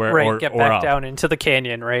down to where get or back up? Down into the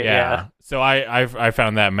canyon, right? Yeah. So I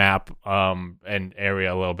found that map and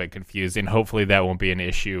area a little bit confusing. Hopefully that won't be an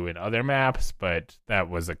issue in other maps, but that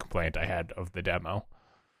was a complaint I had of the demo.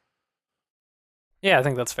 Yeah, I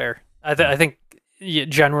think that's fair. I think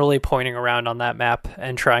generally pointing around on that map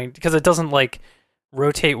and trying, because it doesn't like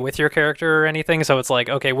rotate with your character or anything, so it's like,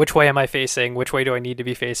 okay, which way am I facing? Which way do I need to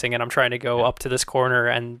be facing? And I'm trying to go up to this corner,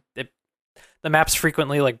 and the maps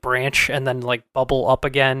frequently like branch and then like bubble up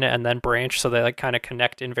again and then branch, so they like kind of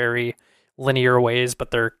connect in very linear ways,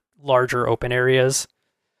 but they're larger open areas.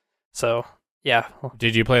 So yeah.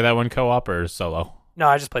 Did you play that one co-op or solo? No,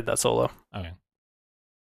 I just played that solo. Okay.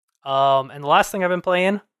 And the last thing I've been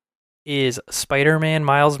playing is Spider-Man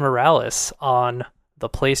Miles Morales on the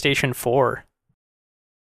PlayStation 4.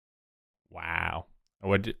 Wow.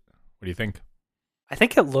 What do you think? I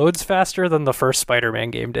think it loads faster than the first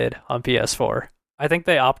Spider-Man game did on PS4. I think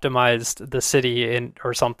they optimized the city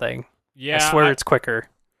or something. Yeah, I swear it's quicker.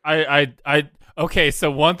 Okay, so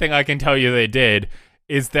one thing I can tell you they did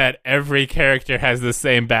is that every character has the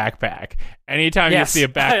same backpack. Anytime you see a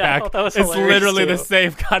backpack, it's literally the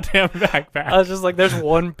same goddamn backpack. I was just like, there's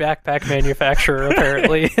one backpack manufacturer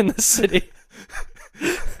apparently in the city.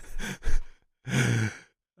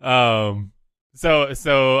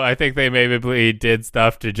 So I think they maybe did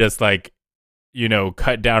stuff to just like,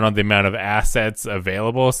 cut down on the amount of assets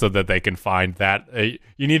available so that they can find that.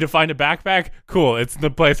 You need to find a backpack? Cool. It's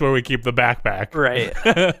the place where we keep the backpack. Right.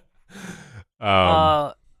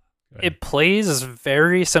 It plays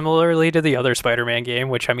very similarly to the other Spider-Man game,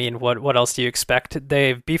 which, I mean, what else do you expect?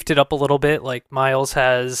 They've beefed it up a little bit. Like, Miles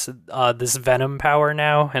has this Venom power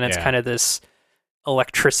now, and it's kind of this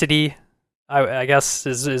electricity, I guess,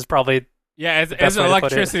 is probably... Yeah, it's an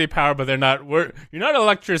electricity power, but you're not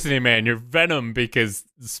electricity man, you're Venom because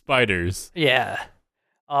spiders. Yeah.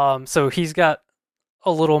 So he's got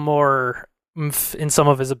a little more oomph in some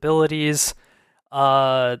of his abilities.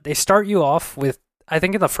 They start you off with, I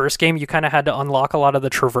think in the first game you kind of had to unlock a lot of the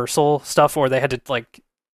traversal stuff, or they had to like,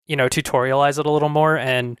 tutorialize it a little more.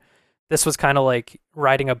 And this was kind of like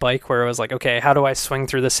riding a bike where it was like, okay, how do I swing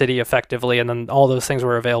through the city effectively? And then all those things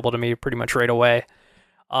were available to me pretty much right away.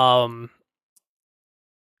 And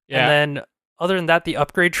then other than that, the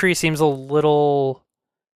upgrade tree seems a little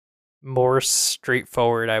more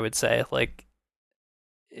straightforward, I would say. Like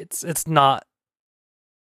it's not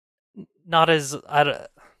as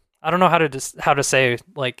I don't know how to say,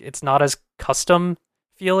 like, it's not as custom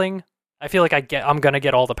feeling. I feel like I'm gonna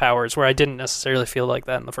get all the powers, where I didn't necessarily feel like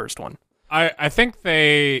that in the first one. I think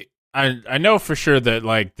I know for sure that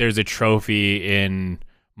like there's a trophy in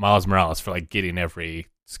Miles Morales for like getting every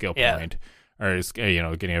skill point, or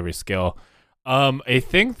getting every skill. A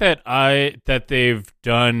thing that they've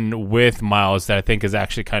done with Miles that I think is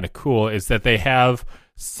actually kind of cool is that they have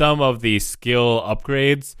some of the skill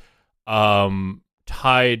upgrades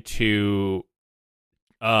tied to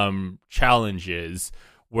challenges,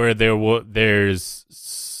 where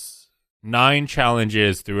there's 9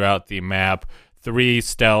 challenges throughout the map, 3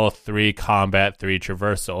 stealth, 3 combat, 3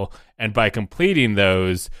 traversal, and by completing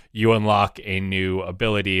those you unlock a new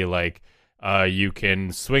ability. Like you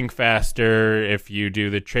can swing faster if you do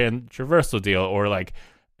the traversal deal, or like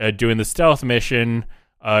doing the stealth mission,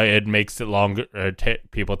 it makes it longer,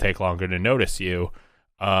 people take longer to notice you.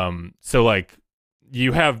 So like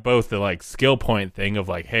you have both the like skill point thing of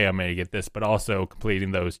like, hey, I'm gonna get this, but also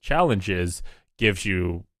completing those challenges gives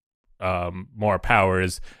you more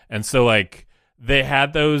powers. And so like they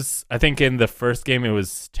had those, I think in the first game it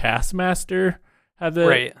was Taskmaster had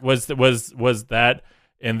the was that.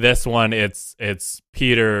 In this one it's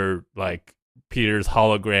Peter, like Peter's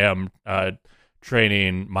hologram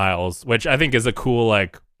training Miles, which I think is a cool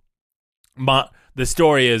like the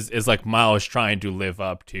story is like Miles trying to live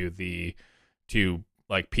up to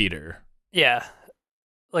like Peter. Yeah.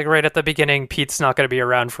 Like right at the beginning, Pete's not going to be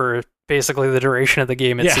around for basically the duration of the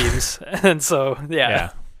game, it seems. And so,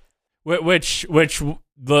 yeah. Which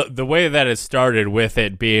the way that it started with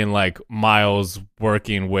it being like Miles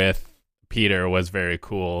working with Peter was very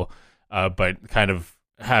cool, but kind of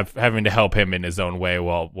having to help him in his own way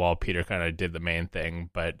while Peter kind of did the main thing.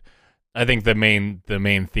 But I think the main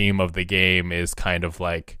theme of the game is kind of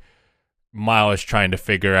like Miles trying to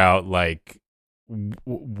figure out like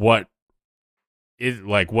what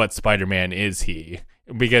Spider-Man is he,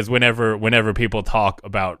 because whenever people talk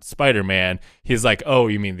about Spider-Man, he's like, oh,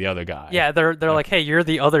 you mean the other guy? Yeah, they're like, hey, you're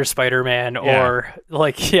the other Spider-Man, or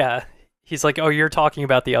like, he's like, oh, you're talking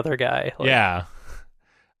about the other guy. Like,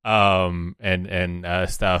 and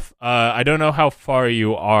stuff. I don't know how far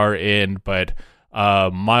you are in, but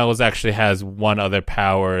Miles actually has one other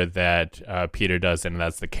power that Peter does, and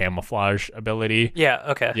that's the camouflage ability. Yeah,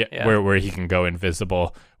 okay. Yeah. Where he can go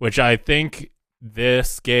invisible, which I think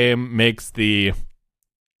this game makes the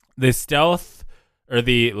stealth, or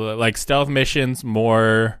the like stealth missions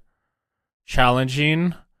more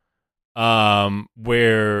challenging.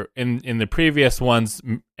 Where in the previous ones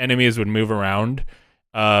enemies would move around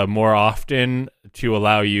more often to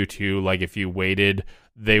allow you to, like, if you waited,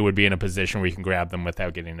 they would be in a position where you can grab them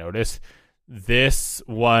without getting noticed. This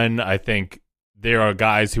one, I think there are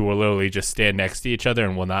guys who will literally just stand next to each other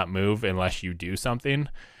and will not move unless you do something.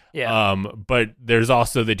 Yeah. But there's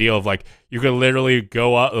also the deal of like you could literally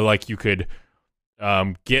go up, like you could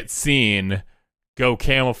get seen, go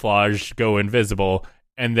camouflage, go invisible,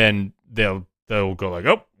 and then they'll go like,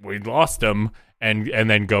 oh, we lost him, and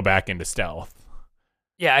then go back into stealth.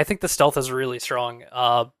 Yeah, I think the stealth is really strong.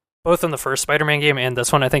 Both in the first Spider-Man game and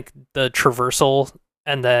this one, I think the traversal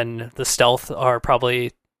and then the stealth are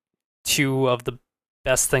probably two of the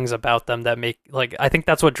best things about them that make, like, I think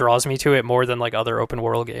that's what draws me to it more than like other open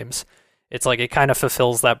world games. It's like it kind of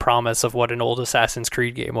fulfills that promise of what an old Assassin's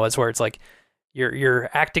Creed game was, where it's like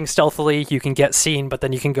you're acting stealthily, you can get seen, but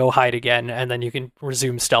then you can go hide again, and then you can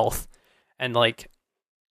resume stealth, and like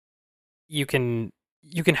you can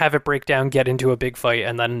have it break down, get into a big fight,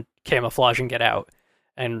 and then camouflage and get out.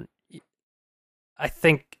 And I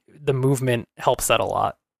think the movement helps that a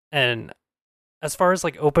lot. And as far as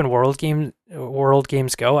like open world games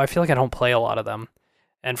go, I feel like I don't play a lot of them.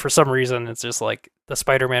 And for some reason, it's just like the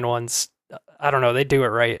Spider-Man ones, I don't know, they do it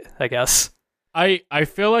right, I guess. I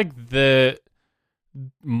feel like the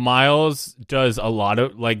Miles does a lot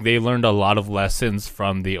of, like, they learned a lot of lessons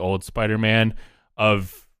from the old Spider-Man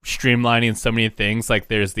of streamlining so many things. Like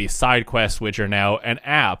there's the side quests, which are now an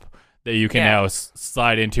app that you can now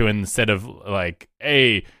slide into, instead of like,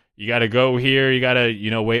 hey, you got to go here, you got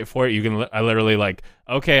to, wait for it. You can, I literally like,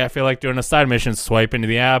 okay, I feel like doing a side mission, swipe into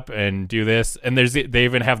the app and do this. And they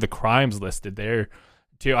even have the crimes listed there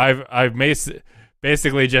too. I've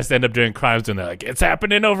basically just end up doing crimes when they're like, it's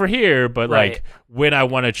happening over here. But like when I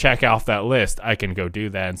want to check off that list, I can go do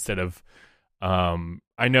that instead of,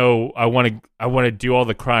 I know I want to do all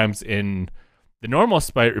the crimes in the normal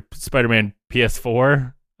Spider-Man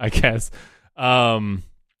PS4, I guess.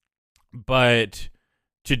 But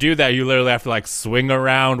to do that, you literally have to like swing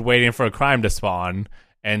around waiting for a crime to spawn.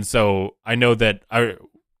 And so I know that they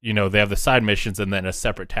have the side missions and then a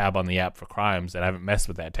separate tab on the app for crimes. And I haven't messed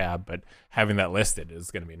with that tab, but having that listed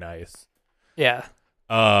is going to be nice. Yeah.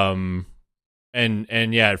 And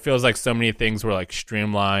yeah, it feels like so many things were like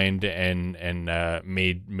streamlined and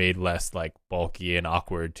made less like bulky and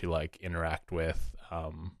awkward to like interact with.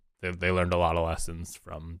 They learned a lot of lessons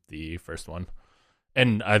from the first one.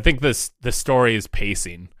 And I think the story's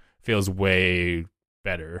pacing feels way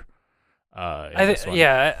better. I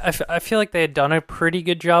feel like they had done a pretty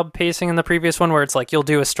good job pacing in the previous one, where it's like you'll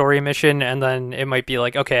do a story mission and then it might be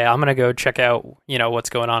like, okay, I'm gonna go check out what's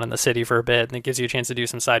going on in the city for a bit, and it gives you a chance to do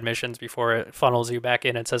some side missions before it funnels you back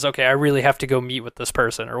in and says, okay, I really have to go meet with this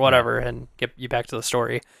person or whatever, and get you back to the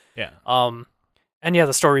story. Yeah. And yeah,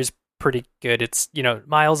 the story's pretty good. It's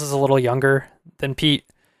Miles is a little younger than Pete.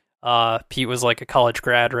 Pete was like a college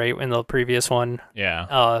grad, right, in the previous one.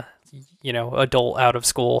 Yeah. Adult out of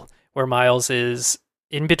school, where Miles is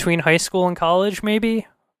in between high school and college, maybe,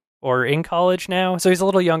 or in college now. So he's a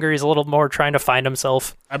little younger. He's a little more trying to find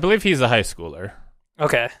himself. I believe he's a high schooler.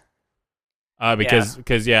 Okay.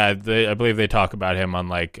 Because I believe they talk about him on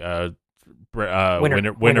like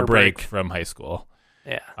winter break from high school.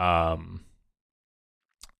 Yeah.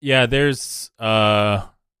 Yeah. There's I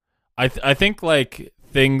think like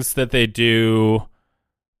things that they do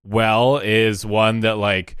well is one that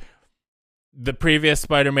like the previous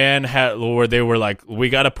Spider-Man had, where they were like, we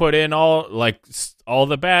got to put in all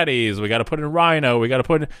the baddies, we got to put in Rhino, we got to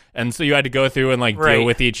put in, and so you had to go through and like deal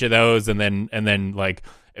with each of those, and then like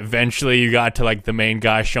eventually you got to like the main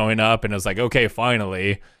guy showing up, and it was like, okay,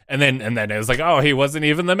 finally, and then it was like, oh, he wasn't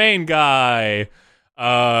even the main guy.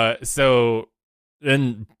 So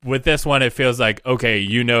then with this one, it feels like, okay,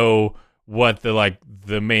 what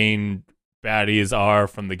the main baddies are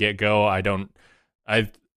from the get-go.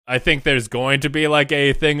 I think there's going to be like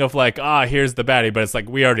a thing of like, here's the baddie, but it's like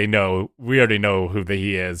we already know who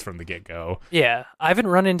he is from the get-go. Yeah, I haven't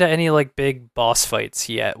run into any like big boss fights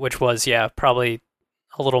yet, which was probably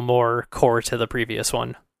a little more core to the previous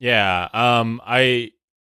one. Yeah, I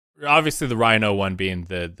obviously the Rhino one being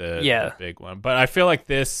the big one, but I feel like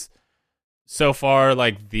this so far,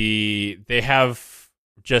 like they have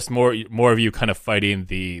just more of you kind of fighting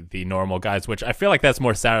the normal guys, which I feel like that's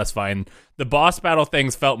more satisfying. The boss battle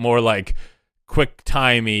things felt more like quick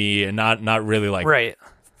timey and not really like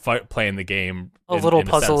playing the game. A little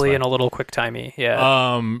puzzly and a little quick timey.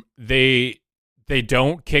 Yeah. They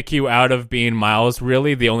don't kick you out of being Miles,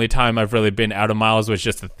 really. The only time I've really been out of Miles was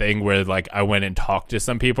just a thing where like I went and talked to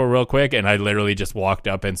some people real quick, and I literally just walked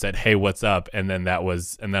up and said, "Hey, what's up?" And then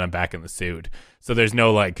I'm back in the suit. So there's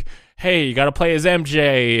no like, hey, you got to play as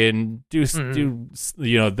MJ and do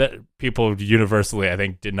that. People universally, I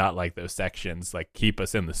think, did not like those sections. Like, keep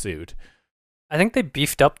us in the suit. I think they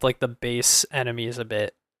beefed up like the base enemies a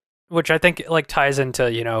bit, which I think like ties into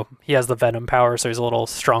he has the Venom power, so he's a little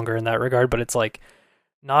stronger in that regard. But it's like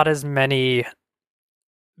not as many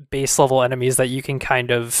base level enemies that you can kind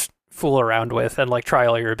of fool around with and like try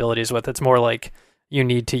all your abilities with. It's more like you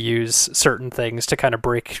need to use certain things to kind of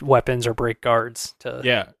break weapons or break guards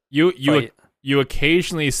to You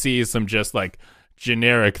occasionally see some just like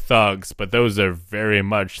generic thugs, but those are very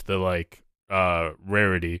much the like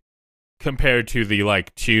rarity compared to the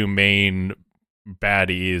like two main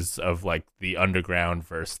baddies of like the underground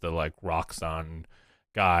versus the like Roxxon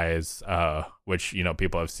guys, which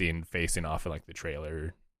people have seen facing off in like the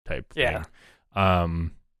trailer type thing.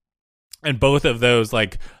 And both of those,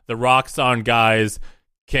 like the Roxxon guys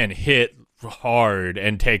can hit hard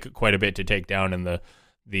and take quite a bit to take down, and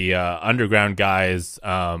the underground guys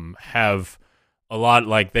have a lot,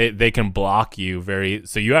 like they can block you very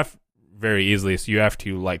easily, so you have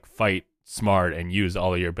to like fight smart and use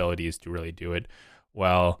all of your abilities to really do it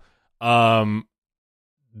well.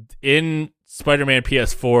 In Spider-Man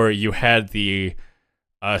PS4 you had the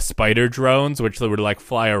spider drones, which would like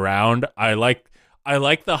fly around. I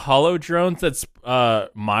like the hollow drones that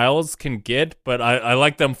Miles can get, but I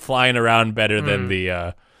like them flying around better than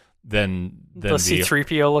the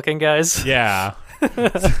C-3PO looking guys. Yeah.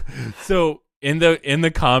 So in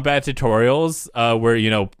the combat tutorials,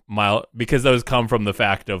 where Miles, because those come from the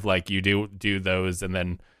fact of like you do those, and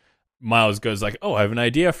then Miles goes like, "Oh, I have an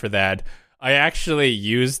idea for that." I actually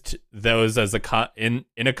used those as in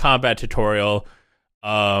a combat tutorial.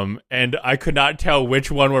 And I could not tell which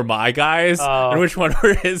one were my guys and which one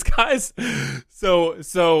were his guys.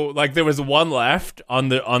 So like there was one left on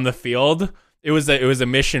the field. It was a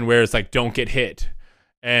mission where it's like don't get hit,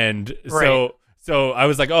 and so I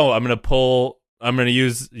was like, oh, I'm gonna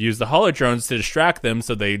use the holodrones to distract them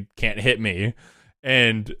so they can't hit me.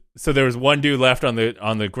 And so there was one dude left on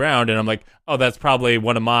the ground, and I'm like, oh, that's probably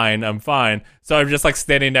one of mine. I'm fine. So I'm just like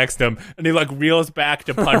standing next to him, and he like reels back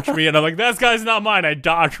to punch me, and I'm like, that guy's not mine. I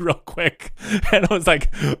dodged real quick, and I was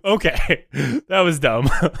like, okay, that was dumb.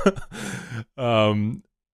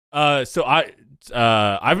 So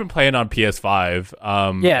I've been playing on PS5.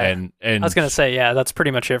 And I was gonna say, that's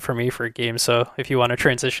pretty much it for me for games. So if you want to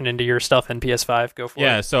transition into your stuff in PS5, go for it.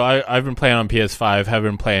 Yeah, so I've been playing on PS5. Have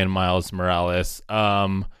been playing Miles Morales.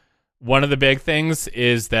 One of the big things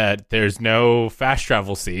is that there's no fast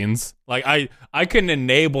travel scenes. Like I can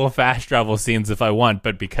enable fast travel scenes if I want,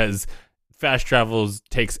 but because fast travels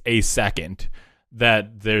takes a second,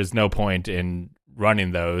 that there's no point in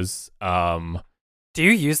running those. Do you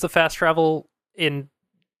use the fast travel in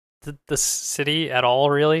the city at all,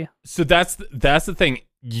 really? So that's the thing.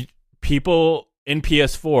 People in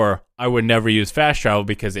PS4, I would never use fast travel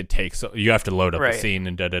because you have to load up a scene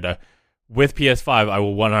and da-da-da. With PS5, I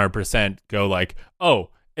will 100% go like,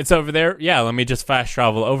 oh, it's over there? Yeah, let me just fast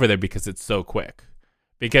travel over there because it's so quick.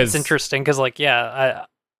 Because it's interesting because, like, I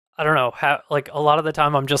don't know, how, like, a lot of the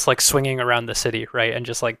time I'm just, like, swinging around the city, right? And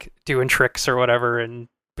just, like, doing tricks or whatever and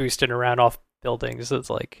boosting around off buildings. It's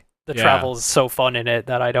like the travel is so fun in it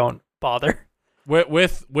that I don't bother.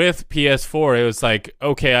 With PS4, it was like,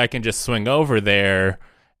 okay, I can just swing over there,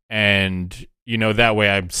 and that way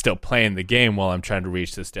I'm still playing the game while I'm trying to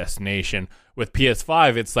reach this destination. With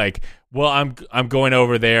PS5, it's like, well, I'm going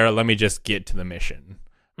over there. Let me just get to the mission.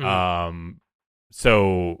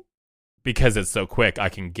 So because it's so quick, I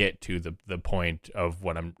can get to the point of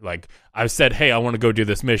what I'm like. I've said, hey, I want to go do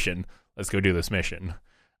this mission. Let's go do this mission.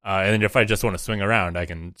 And then if I just want to swing around, I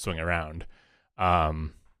can swing around.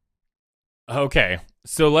 Okay,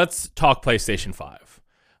 so let's talk PlayStation 5.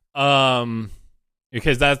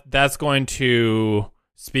 Because that's going to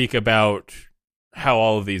speak about how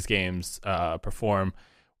all of these games perform.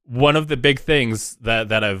 One of the big things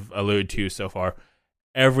that I've alluded to so far,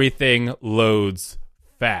 everything loads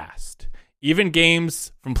fast. Even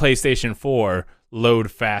games from PlayStation 4 load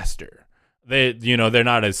faster. They're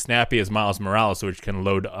not as snappy as Miles Morales, which can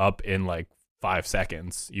load up in like 5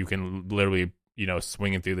 seconds. You can literally,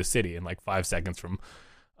 swinging through the city in like 5 seconds from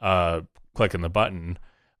clicking the button.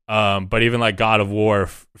 But even like God of War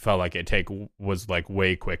felt like was like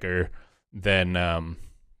way quicker than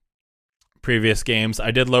previous games. I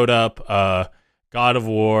did load up God of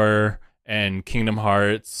War and Kingdom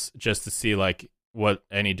Hearts just to see like what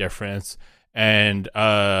any difference. And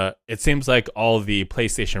it seems like all the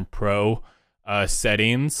PlayStation Pro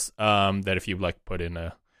settings that if you like put in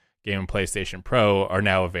a game in PlayStation Pro are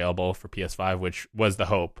now available for PS5, which was the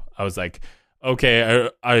hope. I was like, okay,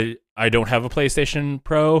 I don't have a PlayStation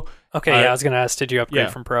Pro. Okay, I was gonna ask, did you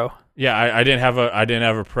upgrade from Pro? Yeah, I didn't have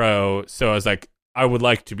a Pro, so I was like, I would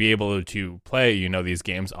like to be able to play these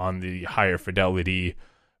games on the higher fidelity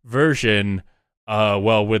version.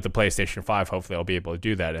 Well, with the PlayStation 5, hopefully I'll be able to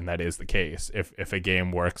do that, and that is the case. If a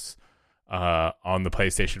game works on the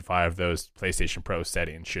PlayStation 5, those PlayStation Pro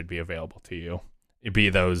settings should be available to you. It'd be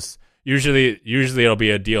those usually it'll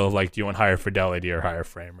be a deal of like, do you want higher fidelity or higher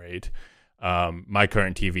frame rate? My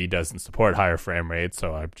current TV doesn't support higher frame rate,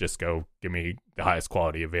 so I just go give me the highest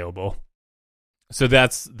quality available. So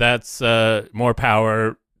that's more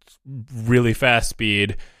power, really fast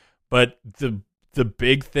speed, but the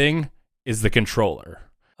big thing is the controller.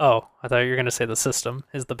 Oh, I thought you were gonna say the system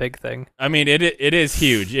is the big thing. I mean, it is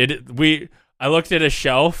huge. I looked at a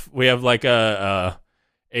shelf. We have like a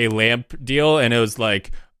lamp deal, and it was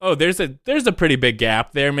like, oh, there's a pretty big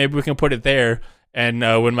gap there. Maybe we can put it there. And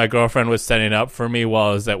when my girlfriend was setting up for me while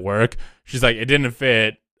I was at work, she's like, it didn't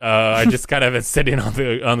fit. I just kind of been sitting on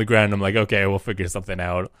the ground. I'm like, okay, we'll figure something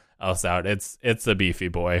else out. It's a beefy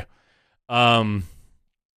boy.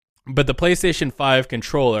 But the PlayStation 5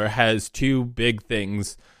 controller has two big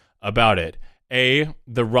things about it.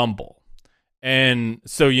 The rumble. And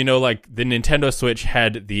so, like the Nintendo Switch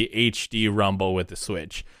had the HD rumble with the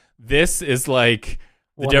Switch. This is like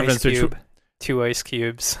the difference between 2 ice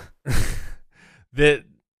cubes. That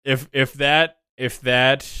if that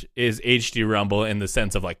is HD rumble in the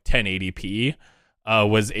sense of like 1080p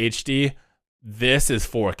was HD, this is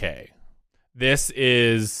 4K. This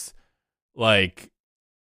is like,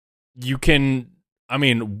 you can, I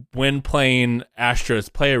mean, when playing Astro's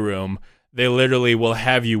Playroom, they literally will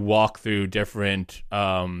have you walk through different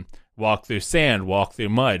walk through sand, walk through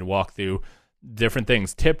mud, walk through different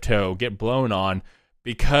things, tiptoe, get blown on,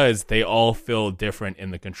 because they all feel different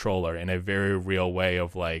in the controller in a very real way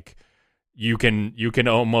of like you can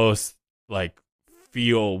almost like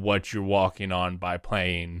feel what you're walking on by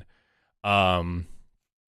playing. I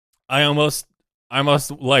almost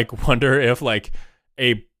like wonder if like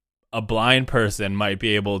a blind person might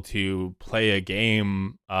be able to play a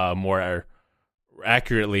game more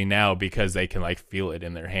accurately now because they can like feel it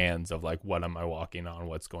in their hands of like, what am I walking on,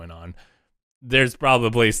 what's going on. There's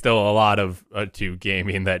probably still a lot of to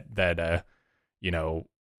gaming that you know,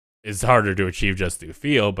 is harder to achieve just through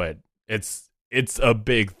feel, but it's a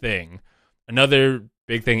big thing. Another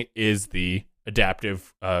big thing is the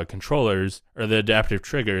adaptive controllers or the adaptive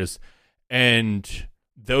triggers, and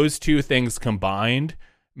those two things combined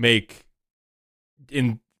make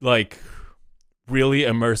in like really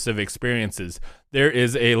immersive experiences. There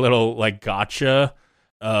is a little like gotcha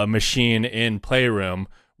machine in Playroom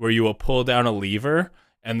where you will pull down a lever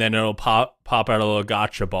and then it'll pop out a little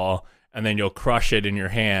gotcha ball, and then you'll crush it in your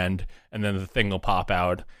hand and then the thing will pop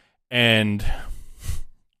out. And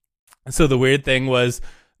so the weird thing was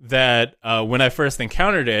that when I first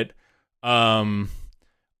encountered it, I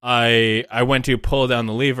went to pull down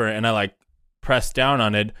the lever and I like pressed down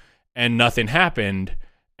on it and nothing happened.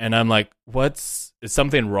 And I'm like, is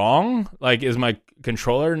something wrong? Like, is my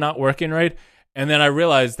controller not working right? And then I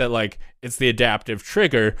realized that like it's the adaptive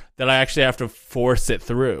trigger that I actually have to force it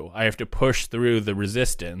through. I have to push through the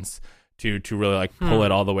resistance to really like pull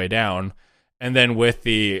it all the way down. And then with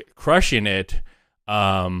the crushing it,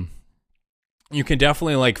 you can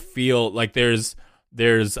definitely like feel like there's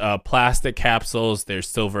plastic capsules, there's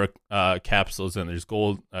silver capsules, and there's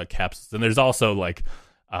gold capsules, and there's also like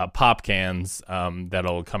pop cans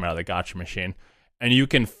that'll come out of the gotcha machine. And you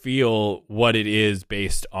can feel what it is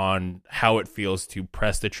based on how it feels to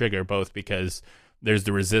press the trigger, both because there's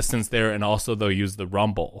the resistance there, and also they'll use the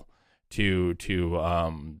rumble to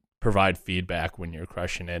provide feedback when you're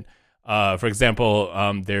crushing it. For example,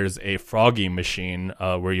 there's a Froggy machine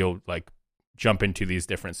where you'll like jump into these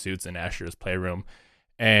different suits in Asher's Playroom,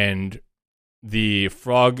 and the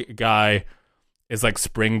frog guy is like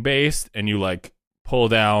spring based, and you like pull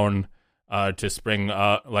down to spring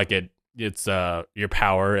like it's your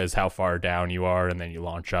power is how far down you are, and then you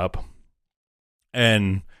launch up.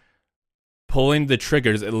 And pulling the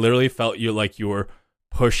triggers, it literally felt like you were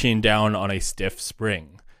pushing down on a stiff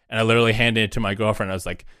spring. And I literally handed it to my girlfriend. I was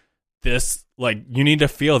like, this, like, you need to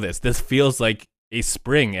feel this. This feels like a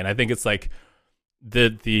spring. And I think it's like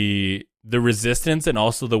the resistance and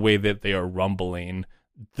also the way that they are rumbling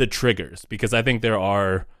the triggers, because I think there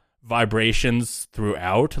are vibrations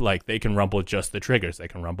throughout. Like, they can rumble just the triggers, they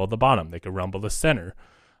can rumble the bottom, they can rumble the center,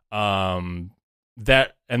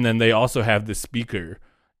 that, and then they also have the speaker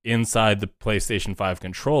inside the PlayStation 5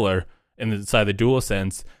 controller and inside the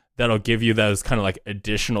DualSense that'll give you those kind of like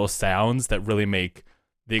additional sounds that really make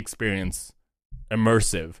the experience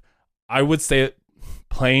immersive. I would say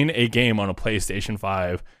playing a game on a PlayStation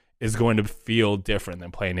 5 is going to feel different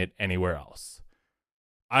than playing it anywhere else.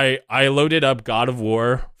 I loaded up God of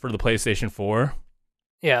War for the PlayStation 4.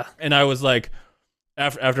 Yeah. And I was like,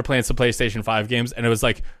 after playing some PlayStation 5 games, and it was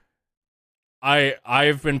like,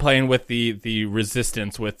 I've been playing with the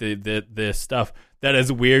resistance, with the stuff that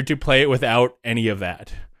is weird to play it without any of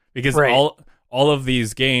that. Because all of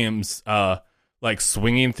these games, like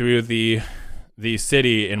swinging through the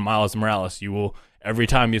city in Miles Morales, you will, every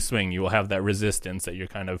time you swing, you will have that resistance that you're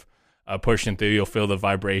kind of pushing through. You'll feel the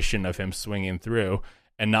vibration of him swinging through.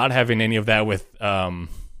 And not having any of that with God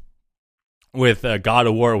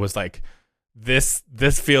of War was like, this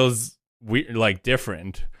feels weird, like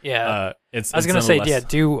different. Yeah, I was gonna say, yeah.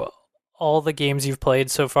 Do all the games you've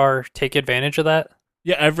played so far take advantage of that?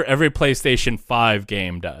 Yeah, every PlayStation 5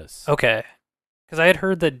 game does. Okay, because I had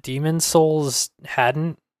heard that Demon's Souls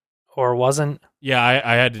hadn't or wasn't. Yeah,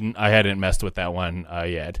 I hadn't messed with that one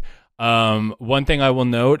yet. One thing I will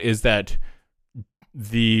note is that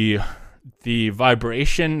the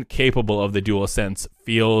vibration capable of the DualSense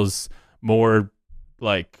feels more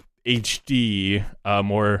like HD,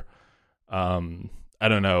 more I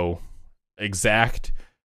don't know, exact.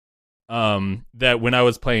 That when I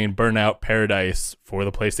was playing Burnout Paradise for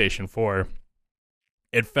the PlayStation 4,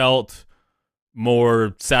 it felt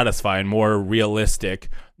more satisfying, more realistic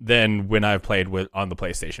than when I've played on the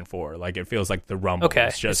PlayStation 4. Like, it feels like the rumble. Okay,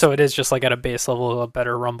 so it is just like at a base level a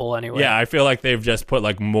better rumble anyway. Yeah, I feel like they've just put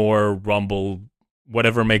like more rumble,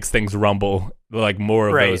 whatever makes things rumble, like more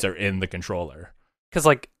of those are in the controller. Because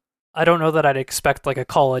like, I don't know that I'd expect like a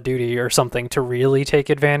Call of Duty or something to really take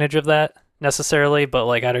advantage of that necessarily, but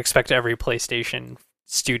like I'd expect every PlayStation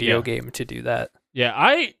studio game to do that. Yeah,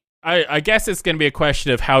 I guess it's going to be a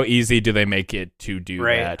question of how easy do they make it to do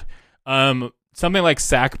that. Something like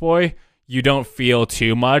Sackboy, you don't feel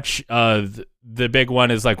too much. The big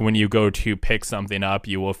one is like when you go to pick something up,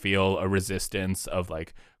 you will feel a resistance of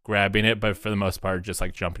like grabbing it, but for the most part, just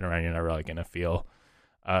like jumping around, you're not really going to feel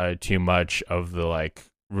too much of the like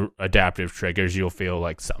adaptive triggers. You'll feel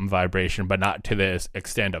like some vibration, but not to the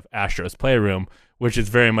extent of Astro's Playroom, which is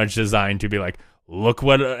very much designed to be like, look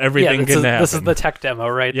what everything can happen. This is the tech demo,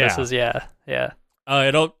 right? Yeah. This is yeah.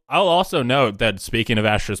 I'll also note that speaking of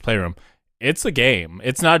Astro's Playroom, it's a game.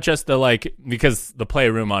 It's not just the like, because the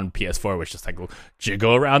Playroom on PS4 was just like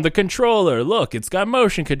jiggle around the controller. Look, it's got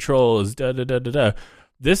motion controls. Da da da da da.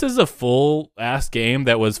 This is a full ass game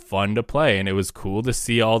that was fun to play, and it was cool to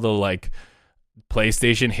see all the like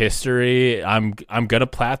PlayStation history. I'm gonna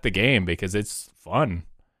plat the game because it's fun.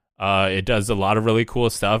 It does a lot of really cool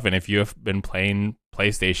stuff, and if you have been playing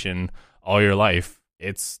PlayStation all your life,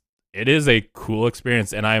 it is a cool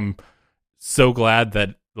experience, and I'm so glad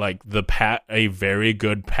that like a very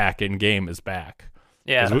good pack-in game is back.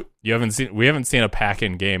 Yeah, we haven't seen a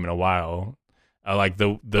pack-in game in a while. Like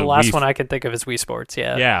the last one I can think of is Wii Sports.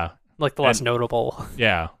 Yeah, like the last notable.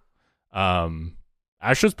 Yeah,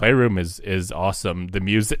 Astro's Playroom is awesome. The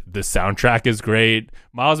music, the soundtrack is great.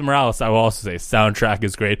 Miles Morales, I will also say, soundtrack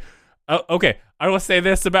is great. Okay, I will say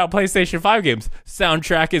this about PlayStation 5 games: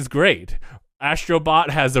 soundtrack is great. Astrobot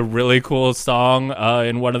has a really cool song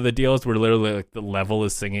in one of the deals where literally like the level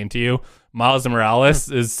is singing to you. Miles Morales'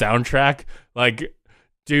 soundtrack, like,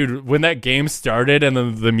 dude, when that game started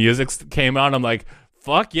and the music came on, I'm like,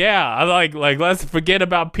 fuck yeah! I like let's forget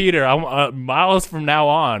about Peter. I'm Miles from now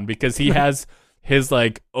on, because he has his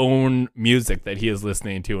like own music that he is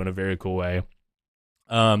listening to in a very cool way.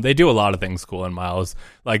 They do a lot of things cool in Miles,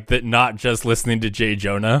 like that. Not just listening to Jay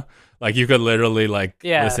Jonah. Like you could literally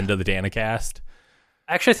listen to the Danicast.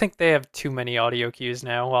 I actually think they have too many audio cues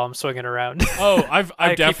now while I'm swinging around. Oh,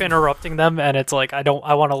 I keep interrupting them, and it's like I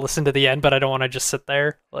want to listen to the end, but I don't want to just sit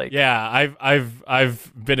there. Like, yeah,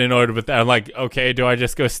 I've been annoyed with that. I'm like, okay, do I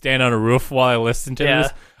just go stand on a roof while I listen to this?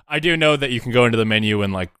 I do know that you can go into the menu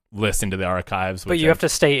and like listen to the archives, but you have to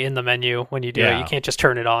stay in the menu when you do it. You can't just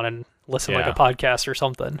turn it on and listen like a podcast or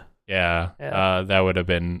something. Yeah. That would have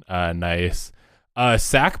been nice.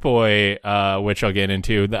 Sackboy, which I'll get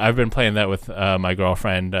into. I've been playing that with my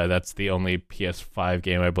girlfriend. That's the only PS5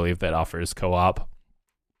 game I believe that offers co-op,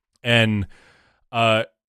 and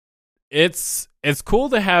it's cool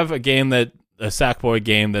to have a Sackboy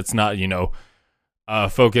game that's not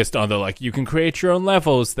focused on the like you can create your own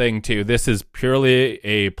levels thing too. This is purely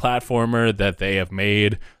a platformer that they have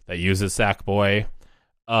made that uses Sackboy.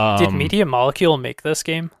 Did Media Molecule make this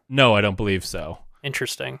game? No, I don't believe so.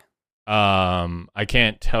 Interesting. I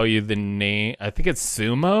can't tell you the name. I think it's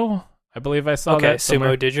Sumo. I believe I saw that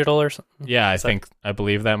somewhere. Sumo Digital or something. Yeah, I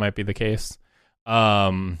believe that might be the case.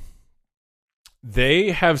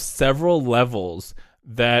 They have several levels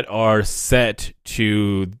that are set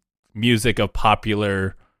to music of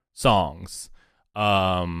popular songs.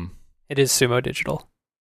 It is Sumo Digital.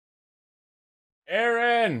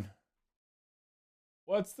 Aaron,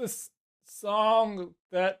 what's the song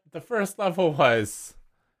that the first level was?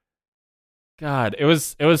 God, it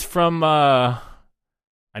was from I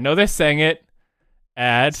know they sang it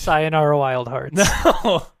at Sayonara Wild Hearts.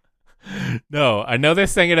 No, I know they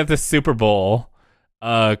sang it at the Super Bowl.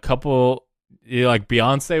 A couple, like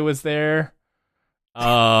Beyonce was there. It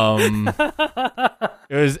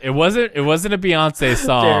wasn't a Beyonce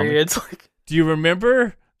song. Do you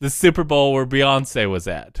remember the Super Bowl where Beyonce was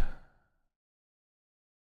at?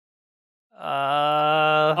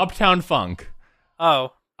 Uptown Funk.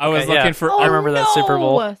 Oh. I was looking for. I remember that Super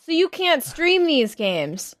Bowl. So you can't stream these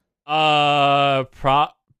games. I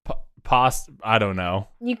don't know.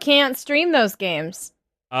 You can't stream those games.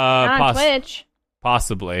 Not on Twitch.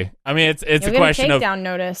 Possibly. I mean, it's a question of takedown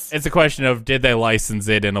notice. It's a question of did they license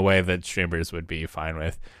it in a way that streamers would be fine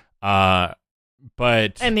with. And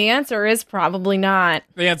the answer is probably not.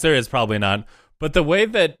 The answer is probably not. But the way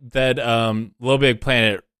that Little Big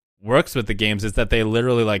Planet works with the games is that they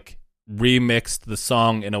literally like remixed the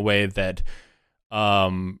song in a way that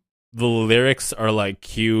the lyrics are like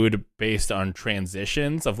cued based on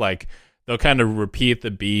transitions of like they'll kind of repeat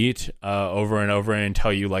the beat over and over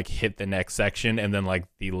until you like hit the next section, and then like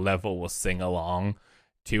the level will sing along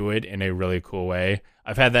to it in a really cool way.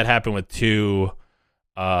 I've had that happen with 2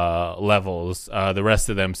 levels. The rest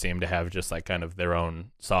of them seem to have just like kind of their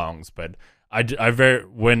own songs, but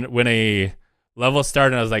when a level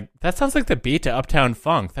started, I was like, that sounds like the beat to Uptown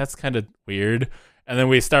Funk. That's kind of weird. And then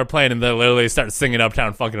we start playing, and they literally start singing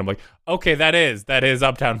Uptown Funk, and I'm like, okay, that is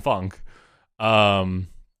Uptown Funk. So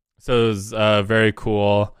it was very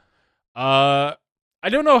cool. I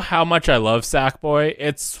don't know how much I love Sackboy.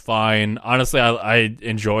 It's fine. Honestly, I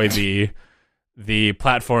enjoy the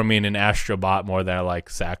platforming in Astro Bot more than I like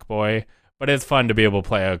Sackboy. But it's fun to be able to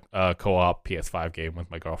play a co-op PS5 game with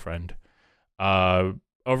my girlfriend.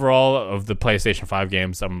 Overall, of the PlayStation 5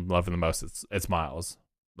 games I'm loving the most, it's Miles.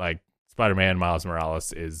 Like, Spider-Man Miles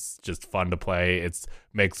Morales is just fun to play. It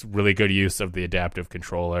makes really good use of the adaptive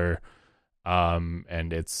controller,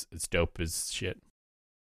 and it's dope as shit.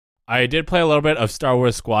 I did play a little bit of Star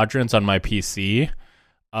Wars Squadrons on my PC.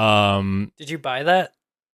 Did you buy that?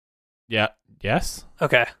 Yeah. Yes.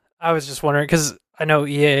 Okay. I was just wondering, because I know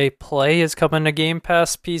EA Play is coming to Game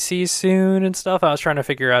Pass PC soon and stuff. I was trying to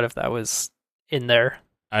figure out if that was in there.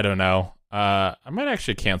 I don't know. I might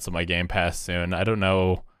actually cancel my Game Pass soon. I don't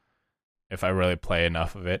know if I really play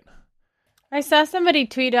enough of it. I saw somebody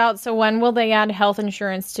tweet out, so when will they add health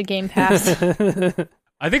insurance to Game Pass?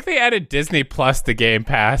 I think they added Disney Plus to Game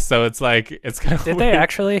Pass, so it's kind of Did weird. they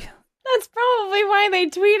actually? That's probably why they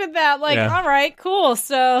tweeted that. Like, all right, cool.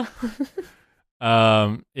 So,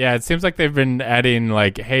 yeah, it seems like they've been adding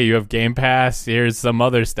like, hey, you have Game Pass. Here's some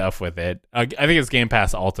other stuff with it. I think it's Game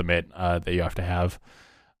Pass Ultimate that you have to have.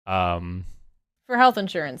 For health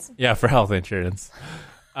insurance. Yeah, for health insurance.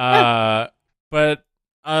 But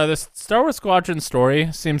the Star Wars Squadron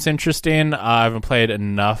story seems interesting. I haven't played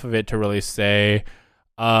enough of it to really say.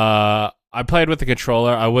 I played with the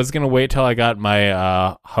controller. I was going to wait till I got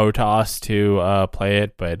my HOTAS to play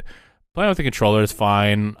it, but playing with the controller is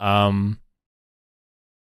fine. I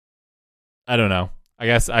don't know. I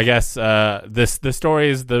guess the story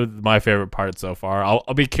is my favorite part so far.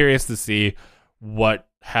 I'll be curious to see what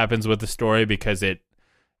happens with the story, because it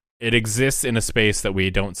exists in a space that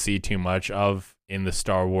we don't see too much of in the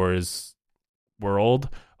Star Wars world,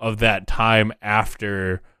 of that time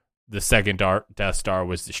after the second Death Star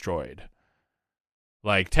was destroyed.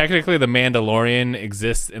 Like, technically the Mandalorian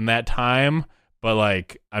exists in that time, but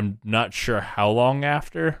like, I'm not sure how long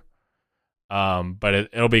after. But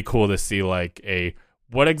it'll be cool to see like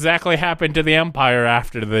what exactly happened to the Empire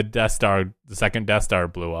after the second Death Star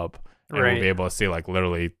blew up. And Right. we'll be able to see like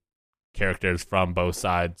literally characters from both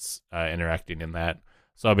sides interacting in that.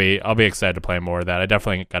 So I'll be excited to play more of that. I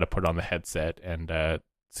definitely got to put on the headset and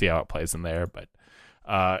see how it plays in there. But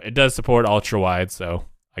it does support ultra wide, so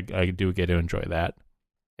I do get to enjoy that.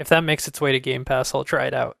 If that makes its way to Game Pass, I'll try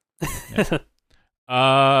it out.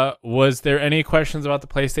 Yeah. Was there any questions about the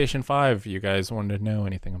PlayStation 5 you guys wanted to know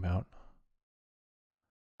anything about?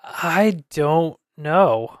 I don't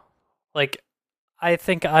know. Like, I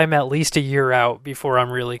think I'm at least a year out before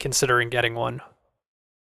I'm really considering getting one.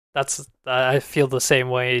 I feel the same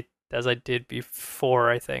way as I did before,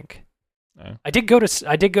 I think. Yeah. I did go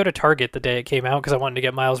to Target the day it came out because I wanted to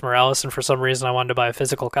get Miles Morales, and for some reason I wanted to buy a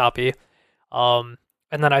physical copy. And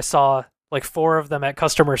then I saw like 4 of them at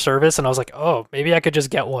customer service, and I was like, oh, maybe I could just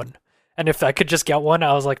get one. And if I could just get one,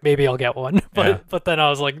 I was like, maybe I'll get one. But then I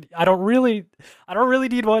was like, I don't really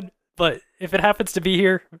need one. But if it happens to be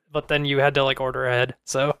here, but then you had to like order ahead.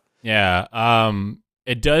 So yeah,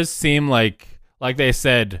 it does seem like they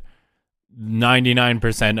said,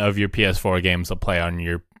 99% of your PS4 games will play on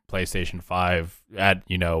your PlayStation 5 at,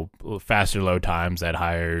 faster load times, at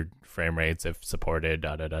higher frame rates if supported.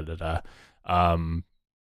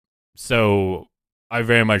 So I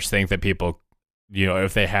very much think that people,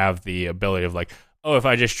 if they have the ability of like, oh, if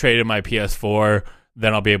I just traded my PS4,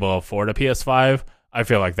 then I'll be able to afford a PS5. I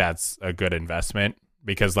feel like that's a good investment,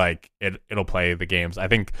 because like it'll play the games. I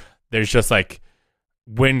think there's just like,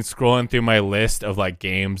 when scrolling through my list of like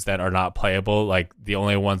games that are not playable, like the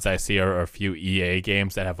only ones I see are a few EA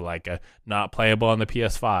games that have like a not playable on the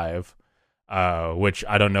PS5, which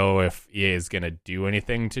I don't know if EA is going to do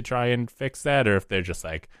anything to try and fix that, or if they're just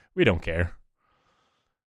like, we don't care.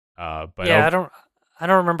 But yeah, I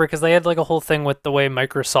don't remember, because they had like a whole thing with the way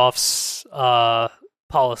Microsoft's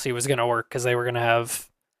policy was going to work, because they were going to have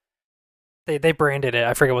they branded it,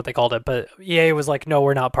 I forget what they called it, but EA was like, no,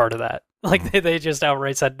 we're not part of that. Like they just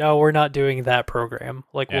outright said, no, we're not doing that program.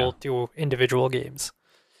 Like, we'll do individual games.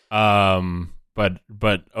 But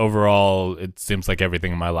overall, it seems like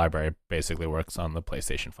everything in my library basically works on the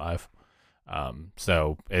PlayStation 5.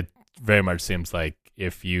 So it very much seems like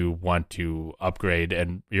if you want to upgrade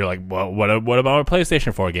and you're like, well, what about my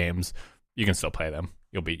PlayStation 4 games? You can still play them.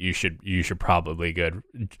 You should probably be good.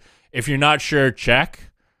 If you're not sure,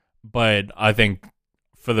 check. But I think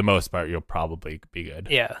for the most part, you'll probably be good.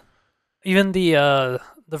 Yeah. Even the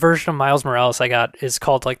version of Miles Morales I got is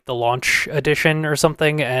called like the launch edition or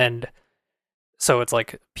something, and So it's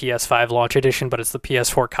like PS5 launch edition, but it's the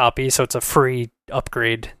PS4 copy, so it's a free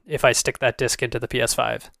upgrade if I stick that disc into the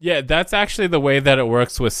PS5. Yeah, that's actually the way that it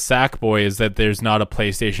works with Sackboy, is that there's not a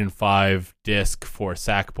PlayStation 5 disc for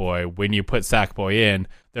Sackboy. When you put Sackboy in,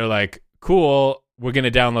 they're like, cool, we're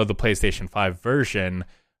going to download the PlayStation 5 version,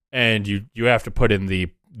 and you have to put in the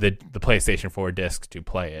PlayStation 4 disc to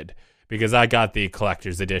play it. Because I got the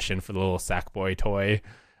collector's edition for the little Sackboy toy.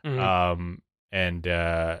 Mm-hmm. And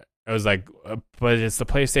I was like, but it's the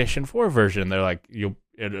PlayStation 4 version. They're like, you'll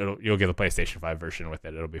get the PlayStation 5 version with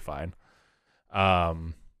it. It'll be fine.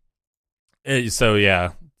 So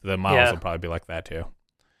yeah, the models will probably be like that too.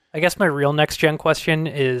 I guess my real next gen question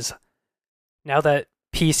is, now that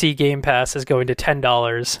PC Game Pass is going to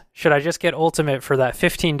 $10, should I just get Ultimate for that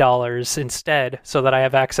 $15 instead, so that I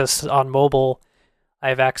have access on mobile, I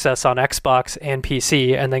have access on Xbox and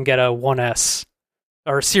PC, and then get a 1S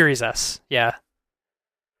or Series S? Yeah.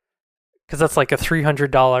 Because that's like a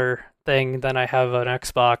 $300 thing. Then I have an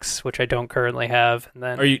Xbox, which I don't currently have. And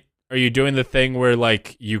then are you doing the thing where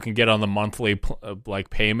like you can get on the monthly like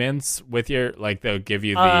payments with your, like they'll give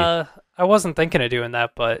you the? I wasn't thinking of doing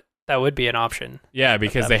that, but that would be an option. Yeah,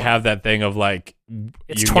 because they have that thing of like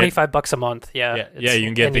it's $25 a month. Yeah, yeah. You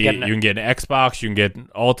can get you can get an Xbox, you can get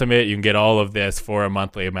Ultimate, you can get all of this for a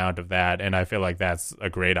monthly amount of that, and I feel like that's a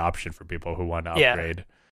great option for people who want to upgrade. Yeah.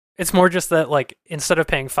 It's more just that, like, instead of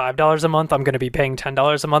paying $5 a month, I'm going to be paying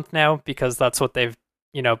 $10 a month now, because that's what they've,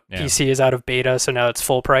 PC is out of beta, so now it's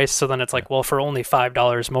full price. So then it's like, well, for only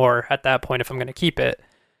 $5 more at that point, if I'm going to keep it,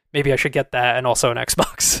 maybe I should get that and also an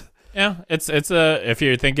Xbox. Yeah, it's if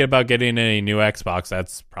you're thinking about getting a new Xbox,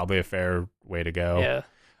 that's probably a fair way to go.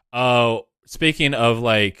 Yeah. Speaking of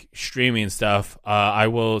like streaming stuff, I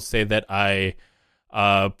will say that I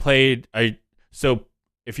so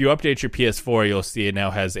if you update your PS4, you'll see it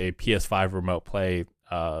now has a PS5 remote play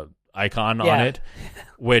icon on it,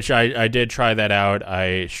 which I did try that out.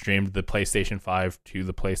 I streamed the PlayStation 5 to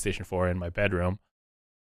the PlayStation 4 in my bedroom.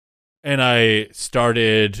 And I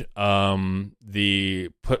started the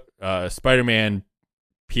Spider-Man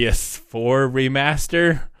PS4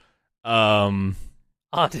 remaster. On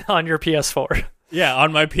your PS4. Yeah,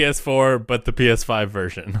 on my PS4, but the PS5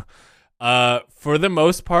 version. For the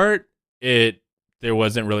most part, there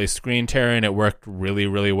wasn't really screen tearing. It worked really,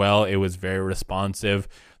 really well. It was very responsive.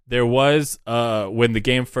 There was when the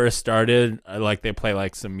game first started, like they play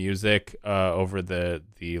like some music over the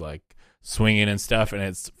like swinging and stuff, and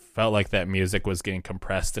it felt like that music was getting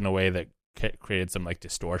compressed in a way that created some like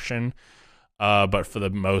distortion. But for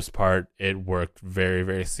the most part, it worked very,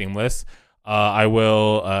 very seamless. I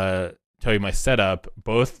will tell you my setup.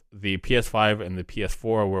 Both the PS5 and the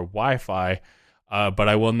PS4 were Wi-Fi. But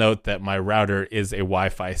I will note that my router is a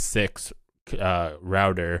Wi-Fi 6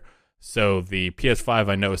 router. So the PS5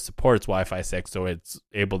 I know supports Wi-Fi 6, so it's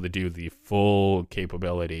able to do the full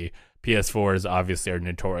capability. PS4s obviously are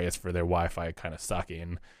notorious for their Wi-Fi kind of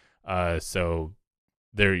sucking. So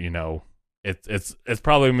they're, it's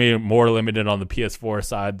probably more limited on the PS4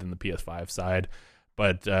 side than the PS5 side.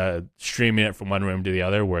 But streaming it from one room to the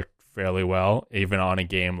other worked fairly well, even on a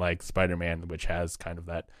game like Spider-Man, which has kind of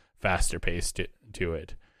that faster pace to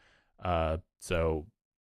it. So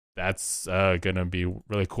that's gonna be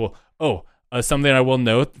really cool. Something I will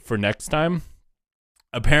note for next time,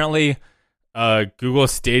 apparently Google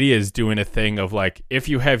Stadia is doing a thing of like, if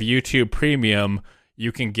you have YouTube Premium,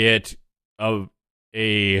 you can get a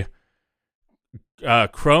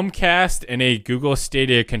Chromecast and a Google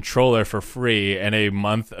Stadia controller for free and a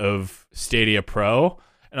month of Stadia Pro.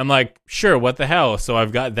 And I'm like, sure, what the hell? So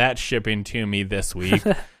I've got that shipping to me this week.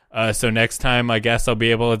 So next time, I guess I'll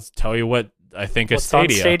be able to tell you what I think of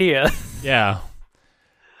Stadia. On Stadia? Yeah.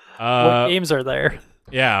 What games are there?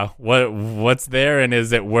 Yeah. What's there, and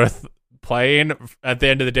is it worth playing? At the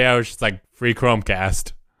end of the day, I was just like, free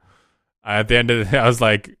Chromecast. At the end of the day, I was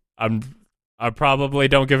like, I probably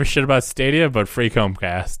don't give a shit about Stadia, but free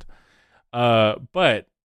Chromecast. But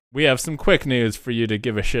we have some quick news for you to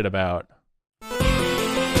give a shit about.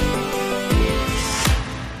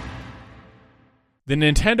 The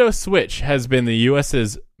Nintendo Switch has been the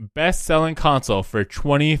US's best-selling console for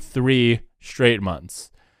 23 straight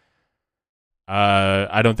months.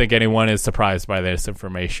 I don't think anyone is surprised by this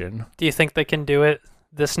information. Do you think they can do it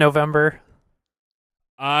this November?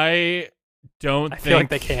 I feel like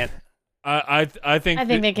they can't. I think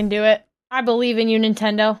they can do it. I believe in you,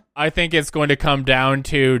 Nintendo. I think it's going to come down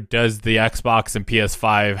to, does the Xbox and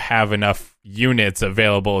PS5 have enough units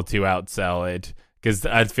available to outsell it? Because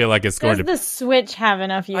I feel like it's going to... Does the Switch have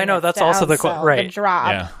enough units? I know, that's also the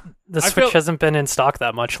drop. Yeah. The Switch hasn't been in stock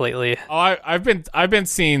that much lately. I've been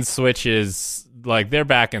seeing Switches like they're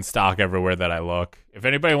back in stock everywhere that I look. If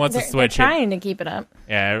anybody wants to switch, they're trying to keep it up.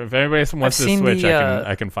 Yeah, if anybody wants to switch,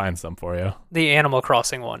 I can find some for you. The Animal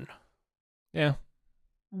Crossing one. Yeah.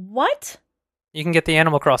 What? You can get the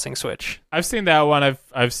Animal Crossing Switch. I've seen that one.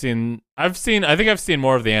 I've seen. I think I've seen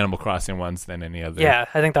more of the Animal Crossing ones than any other. Yeah,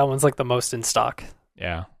 I think that one's like the most in stock.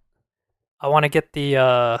 Yeah. I want to get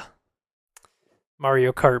the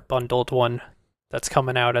Mario Kart bundled one that's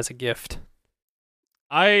coming out as a gift.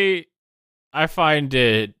 I find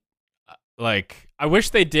it like I wish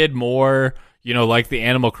they did more, like the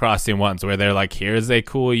Animal Crossing ones where they're like, here's a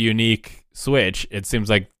cool, unique Switch. It seems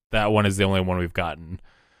like that one is the only one we've gotten.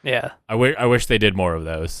 Yeah. I wish they did more of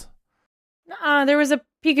those. There was a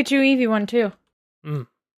Pikachu Eevee one too.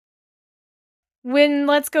 When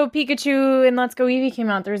Let's Go Pikachu and Let's Go Eevee came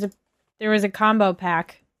out, there was a combo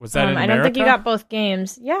pack. Was that in America? I don't think you got both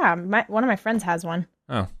games. Yeah, one of my friends has one.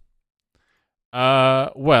 Oh.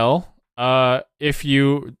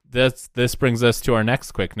 This brings us to our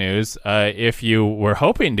next quick news. If you were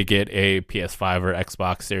hoping to get a PS5 or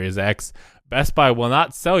Xbox Series X, Best Buy will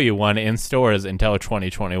not sell you one in stores until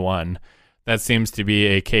 2021. That seems to be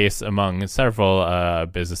a case among several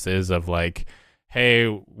businesses of like, hey,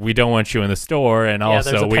 we don't want you in the store, and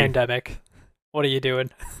also there's a pandemic. What are you doing?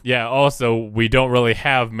 Yeah, also we don't really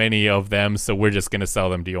have many of them, so we're just gonna sell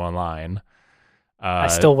them to you online. I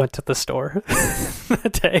still went to the store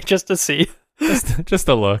that day just to see. just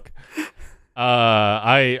a look.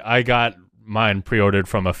 I got mine pre-ordered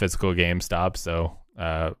from a physical GameStop, so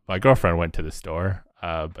my girlfriend went to the store,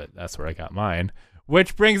 but that's where I got mine.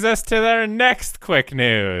 Which brings us to our next quick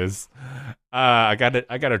news. I got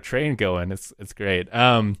a train going. It's great.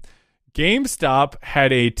 GameStop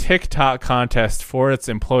had a TikTok contest for its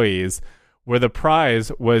employees where the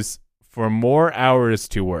prize was for more hours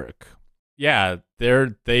to work. Yeah,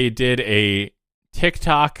 they did a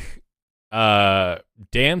TikTok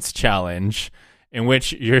dance challenge in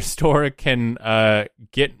which your store can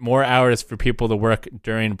get more hours for people to work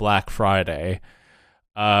during Black Friday,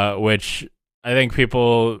 which I think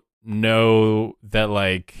people know that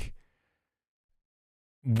like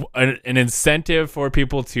an incentive for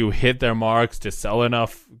people to hit their marks, to sell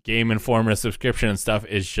enough Game Informer subscription and stuff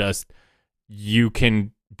is just you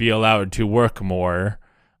can be allowed to work more.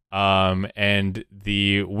 And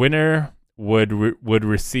the winner would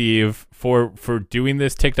receive for doing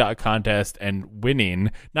this TikTok contest and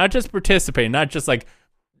winning, not just participating, not just like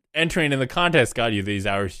entering in the contest got you these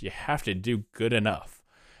hours. You have to do good enough.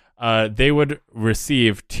 They would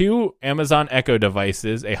receive 2 Amazon Echo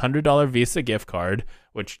devices, a $100 Visa gift card,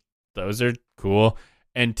 which those are cool,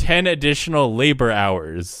 and 10 additional labor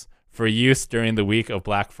hours for use during the week of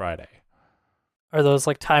Black Friday. Are those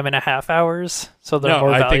like time and a half hours? So they're more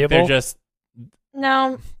valuable? I think they're just...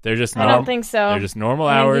 No. They're just I don't think so. They're just normal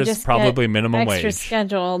hours, probably minimum extra wage.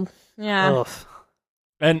 Scheduled. Yeah. Ugh.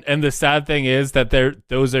 And the sad thing is that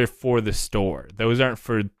those are for the store. Those aren't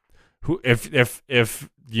for who if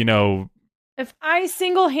I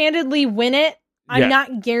single-handedly win it, I'm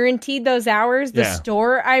not guaranteed those hours. The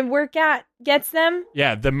store I work at gets them.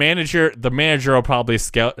 Yeah, the manager will probably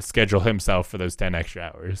schedule himself for those 10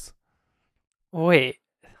 extra hours. Wait.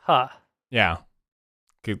 Huh. Yeah.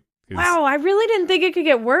 Wow, I really didn't think it could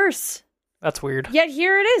get worse. That's weird. Yet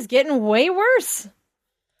here it is, getting way worse.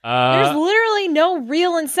 There's literally no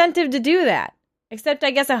real incentive to do that. Except,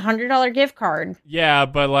 I guess, a $100 gift card. Yeah,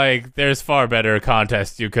 but, like, there's far better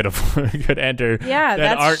contests you could enter. Yeah,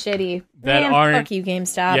 that's shitty. Fuck you,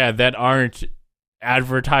 GameStop. Yeah, that aren't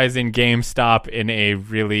advertising GameStop in a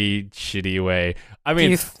really shitty way. I mean,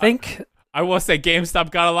 do you think... I will say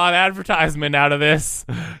GameStop got a lot of advertisement out of this.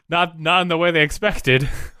 Not in the way they expected.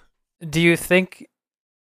 Do you think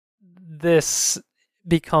this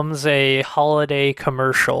becomes a holiday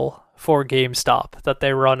commercial for GameStop that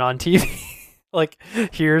they run on TV? Like,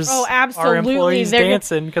 here's our employees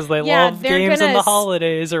dancing because they love games in the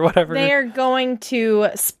holidays or whatever. They're going to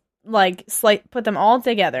put them all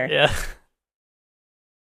together. Yeah.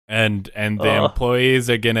 And the employees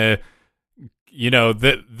are gonna,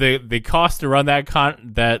 the cost to run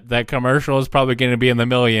that commercial is probably going to be in the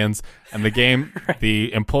millions, and the game, right.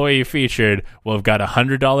 The employee featured will have got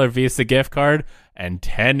 $100 Visa gift card and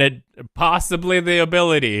 10, possibly the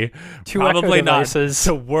ability, 2 probably Echo not devices.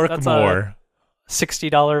 to work more.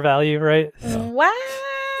 $60 value, right?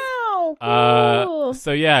 Wow. Cool.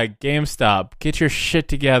 So yeah, GameStop, get your shit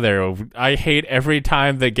together. I hate every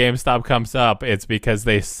time that GameStop comes up. It's because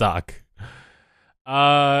they suck.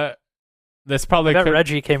 This probably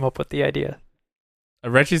Reggie came up with the idea.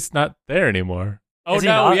 Reggie's not there anymore. Oh Is he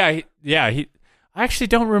no, not? He. I actually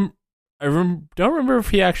don't remember if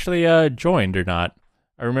he actually joined or not.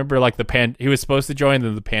 I remember like he was supposed to join,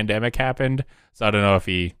 then the pandemic happened, so I don't know if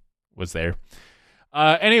he was there.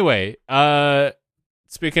 Anyway,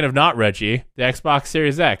 speaking of not Reggie, the Xbox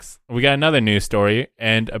Series X, we got another news story,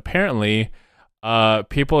 and apparently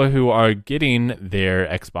people who are getting their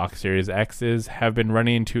Xbox Series X's have been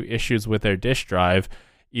running into issues with their disk drive,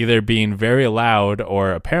 either being very loud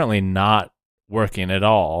or apparently not working at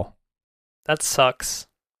all. That sucks.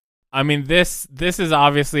 I mean, this is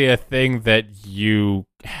obviously a thing that you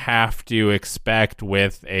have to expect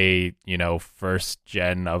with a, first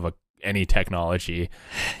gen of any technology.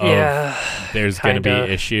 Yeah. There's going to be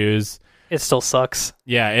issues. It still sucks.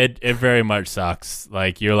 Yeah, it very much sucks.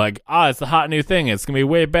 Like, you're like, it's the hot new thing. It's going to be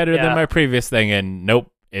way better than my previous thing. And nope,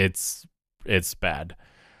 it's bad.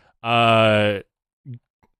 Xbox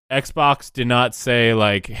did not say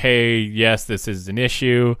like, hey, yes, this is an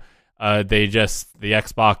issue. The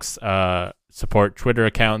Xbox support Twitter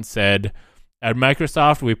account said, at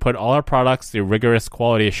Microsoft, we put all our products through rigorous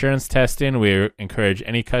quality assurance testing. We encourage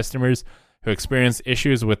any customers who experience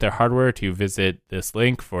issues with their hardware to visit this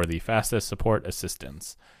link for the fastest support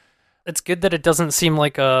assistance. It's good that it doesn't seem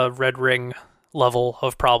like a Red Ring level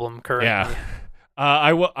of problem currently. Yeah.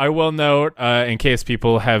 I will note, in case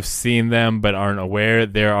people have seen them but aren't aware,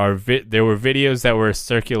 there were videos that were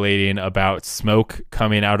circulating about smoke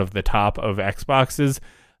coming out of the top of Xboxes.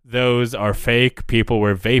 Those are fake. People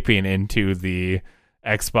were vaping into the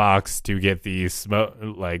Xbox to get the smoke,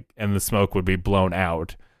 and the smoke would be blown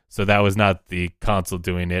out. So that was not the console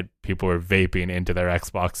doing it. People were vaping into their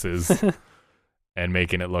Xboxes and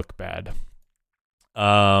making it look bad.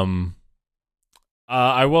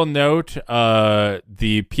 I will note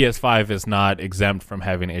the PS5 is not exempt from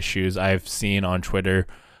having issues. I've seen on Twitter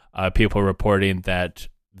people reporting that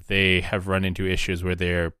they have run into issues where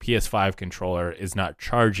their PS5 controller is not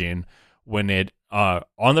charging when it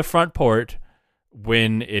on the front port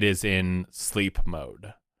when it is in sleep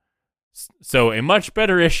mode. So a much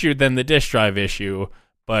better issue than the disk drive issue,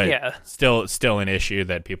 but still an issue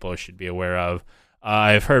that people should be aware of.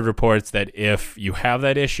 I've heard reports that if you have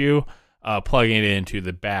that issue, plugging it into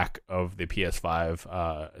the back of the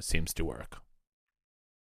PS5 seems to work.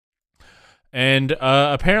 And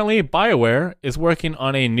apparently BioWare is working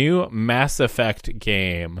on a new Mass Effect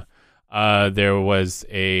game. There was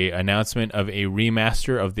a announcement of a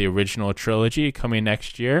remaster of the original trilogy coming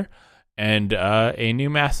next year, and a new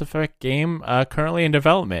Mass Effect game currently in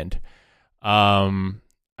development. I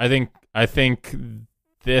think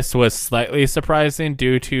this was slightly surprising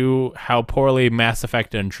due to how poorly Mass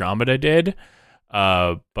Effect Andromeda did.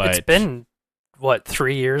 But it's been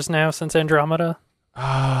 3 years now since Andromeda?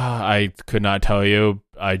 I could not tell you.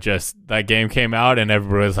 That game came out and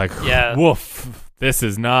everybody was like, woof, this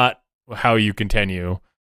is not how you continue.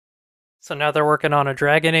 So now they're working on a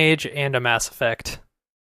Dragon Age and a Mass Effect.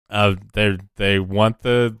 They want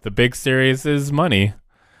the big series' money.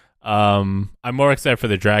 I'm more excited for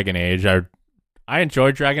the Dragon Age. I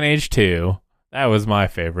enjoyed Dragon Age 2. That was my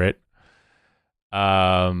favorite.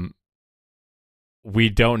 We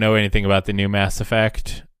don't know anything about the new Mass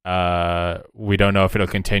Effect. We don't know if it'll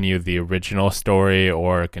continue the original story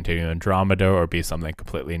or continue Andromeda or be something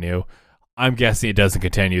completely new. I'm guessing it doesn't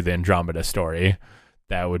continue the Andromeda story.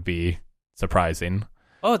 That would be surprising.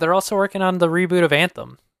 Oh, they're also working on the reboot of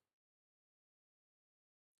Anthem.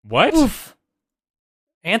 What? Oof.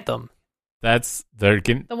 Anthem.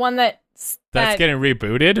 The one that's getting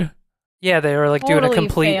rebooted? Yeah, they were doing a totally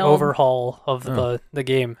complete failed. overhaul of the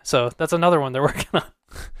game. So that's another one they're working on.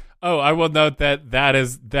 Oh, I will note that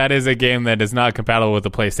is a game that is not compatible with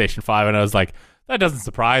the PlayStation 5, and I was like, that doesn't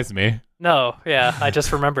surprise me. No, yeah, I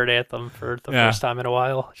just remembered Anthem for the first time in a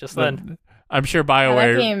while. Just then, I'm sure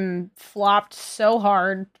BioWare. That game flopped so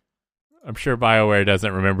hard. I'm sure BioWare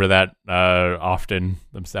doesn't remember that often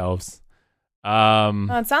themselves.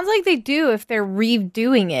 It sounds like they do if they're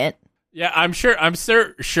redoing it. Yeah, I'm sure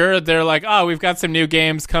they're like, oh, we've got some new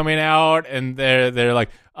games coming out, and they're like,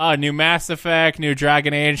 new Mass Effect, new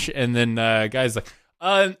Dragon Age, and then guys like,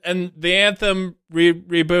 and the Anthem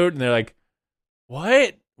reboot, and they're like,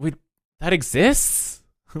 what? That exists?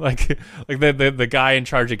 like the guy in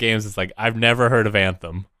charge of games is like, I've never heard of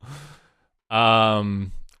Anthem.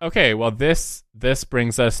 Okay, well this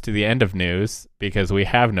brings us to the end of news because we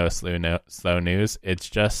have no slow news. It's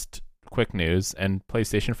just quick news and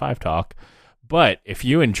PlayStation 5 talk. But if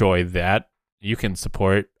you enjoyed that, you can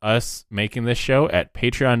support us making this show at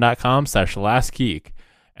patreon.com/lastgeek.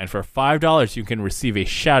 And for $5, you can receive a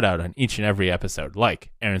shout out on each and every episode,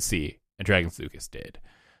 like Aaron C. and Dragons Lucas did.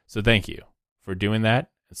 So thank you for doing that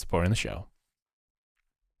and supporting the show.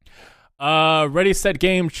 Ready Set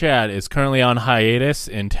Game Chat is currently on hiatus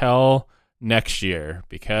until next year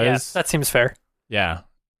because that seems fair. Yeah.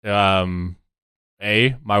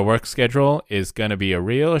 My work schedule is going to be a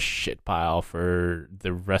real shit pile for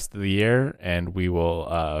the rest of the year, and we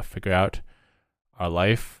will figure out our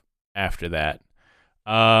life after that.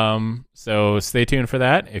 So stay tuned for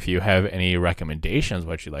that. If you have any recommendations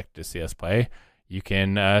what you'd like to see us play, you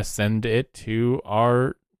can send it to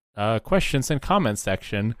our questions and comments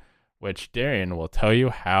section, which Darian will tell you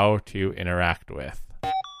how to interact with.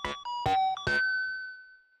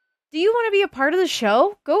 Do you want to be a part of the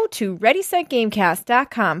show? Go to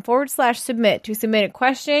readysetgamecast.com/submit to submit a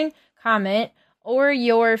question, comment, or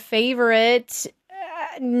your favorite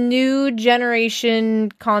new generation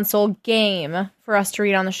console game for us to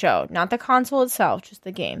read on the show. Not the console itself, just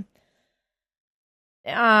the game.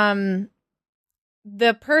 The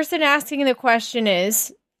person asking the question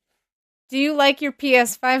is, do you like your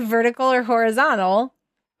PS5 vertical or horizontal?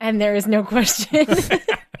 And there is no question.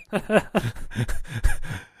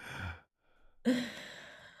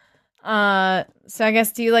 So I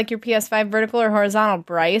guess, do you like your PS5 vertical or horizontal,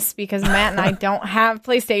 Bryce? Because Matt and I don't have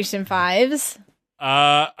PlayStation 5s.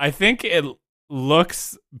 I think it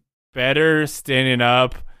looks better standing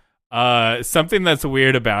up. Something that's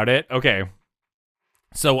weird about it. Okay.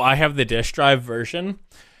 So I have the disk drive version,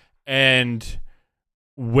 and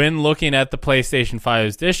when looking at the PlayStation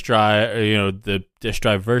 5's disk drive, the disk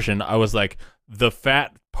drive version, I was like, the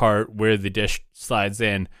fat part where the disk slides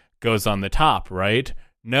in goes on the top, right?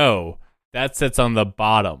 No, that sits on the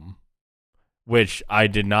bottom, which I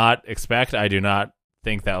did not expect. I do not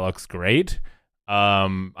think that looks great.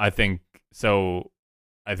 I think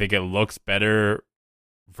it looks better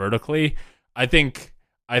vertically. I think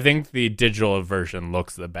the digital version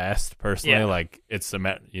looks the best personally. Yeah. Like it's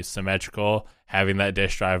symmetrical. Having that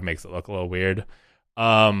disk drive makes it look a little weird.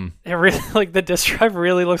 It really, like, the disk drive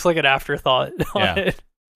really looks like an afterthought on it.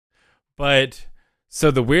 But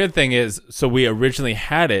so the weird thing is, so we originally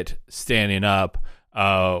had it standing up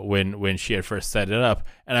when she had first set it up,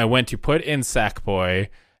 and I went to put in Sackboy,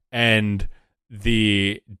 and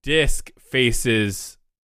the disc faces,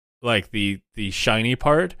 like the shiny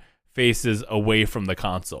part faces away from the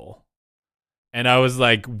console. And I was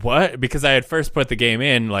like, what? Because I had first put the game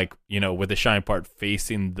in, like, with the shiny part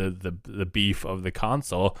facing the beef of the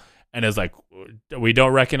console, and it's like, we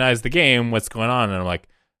don't recognize the game. What's going on? And I'm like,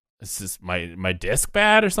 is this my disc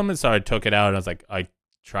bad or something? So I took it out, and I was like, I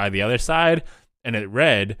tried the other side, and it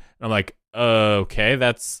read. And I'm like, okay,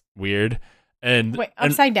 that's weird. And wait,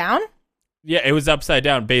 upside down? Yeah, it was upside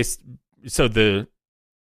down. So the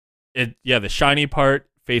shiny part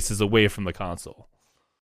faces away from the console.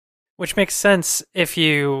 Which makes sense if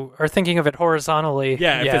you are thinking of it horizontally.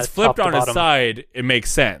 Yeah, if it's flipped on its side, it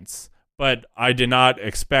makes sense. But I did not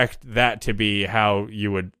expect that to be how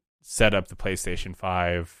you would set up the PlayStation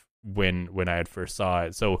 5 when I had first saw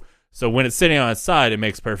it. So when it's sitting on its side, it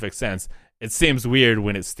makes perfect sense. It seems weird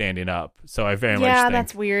when it's standing up. So I very much think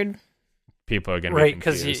that's weird. People are going to be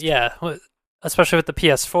confused. Because especially with the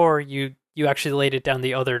PS4, you actually laid it down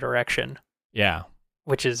the other direction. Yeah.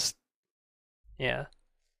 Which is, yeah.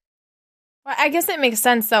 Well, I guess it makes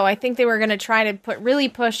sense, though. I think they were going to try to really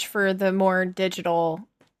push for the more digital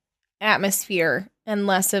atmosphere and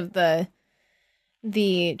less of the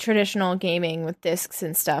traditional gaming with discs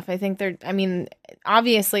and stuff. I think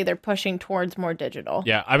obviously they're pushing towards more digital.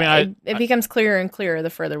 Yeah, I mean, it becomes clearer and clearer the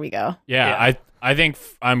further we go. Yeah. I think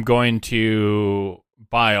I'm going to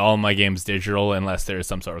buy all my games digital unless there's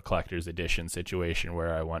some sort of collector's edition situation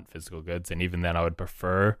where I want physical goods, and even then I would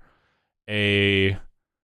prefer a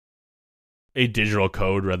digital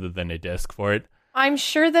code rather than a disc for it. I'm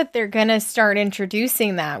sure that they're going to start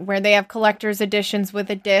introducing that, where they have collector's editions with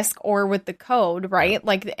a disc or with the code, right?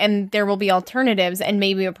 Like, and there will be alternatives and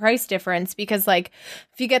maybe a price difference, because, like,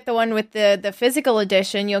 if you get the one with the physical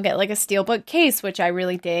edition, you'll get like a steelbook case, which I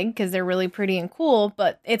really dig because they're really pretty and cool,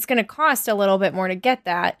 but it's going to cost a little bit more to get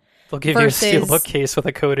that. They'll give you a steelbook case with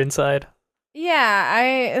a code inside.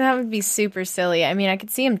 Yeah, that would be super silly. I mean, I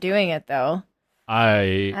could see them doing it, though.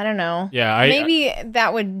 I don't know. Yeah, maybe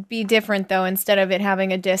that would be different, though. Instead of it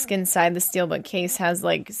having a disc inside, the steelbook case has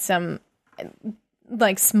like some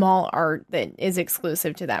like small art that is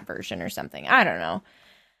exclusive to that version or something. I don't know.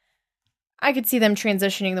 I could see them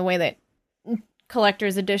transitioning the way that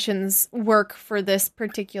collector's editions work for this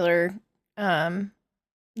particular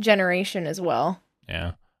generation as well.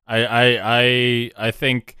 Yeah, I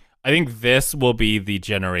think this will be the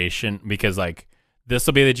generation, because like, this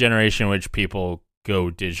will be the generation in which people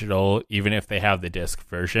go digital, even if they have the disc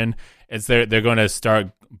version. They're going to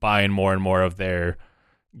start buying more and more of their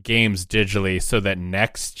games digitally, so that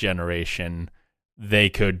next generation they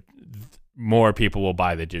could more people will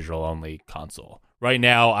buy the digital only console. Right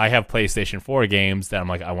now, I have PlayStation 4 games that I'm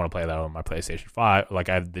like, I want to play that on my PlayStation 5. Like,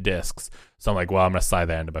 I have the discs. So I'm like, well, I'm going to slide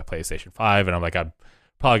that into my PlayStation 5. And I'm like, I'm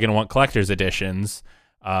probably going to want collector's editions.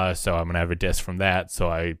 So I'm going to have a disc from that. So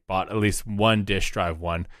I bought at least one disk drive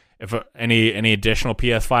one. If any additional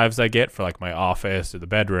PS5s I get for like my office or the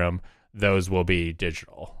bedroom, those will be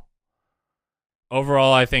digital.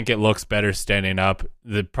 Overall, I think it looks better standing up.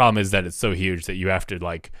 The problem is that it's so huge that you have to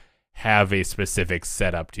like have a specific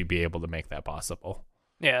setup to be able to make that possible.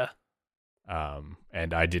 Yeah.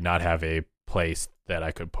 And I did not have a place that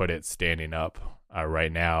I could put it standing up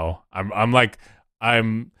right now. I want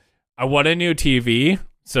a new TV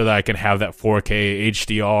so that I can have that 4K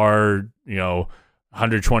HDR,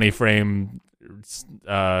 120 frame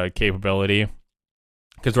capability.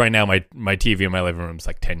 Because right now my TV in my living room is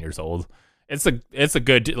like 10 years old. It's a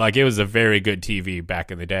good, like, it was a very good TV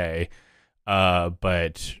back in the day.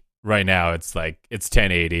 But right now it's like, it's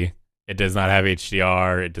 1080. It does not have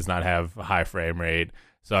HDR. It does not have a high frame rate.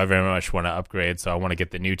 So I very much want to upgrade. So I want to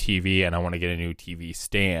get the new TV, and I want to get a new TV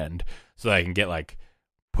stand so that I can get like,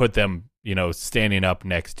 put them, standing up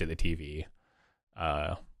next to the TV.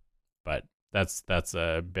 But that's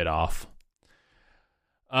a bit off.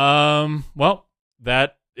 Well,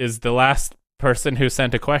 that is the last person who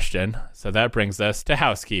sent a question, so that brings us to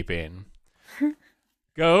housekeeping.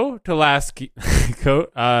 Go to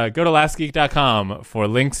lastgeek.com for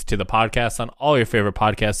links to the podcast on all your favorite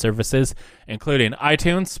podcast services, including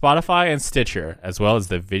iTunes, Spotify, and Stitcher, as well as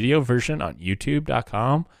the video version on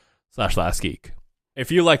youtube.com/lastgeek.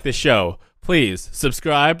 If you like the show, please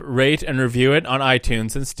subscribe, rate, and review it on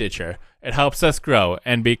iTunes and Stitcher. It helps us grow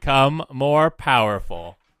and become more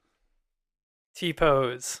powerful.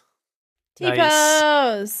 T-pose. T-pose.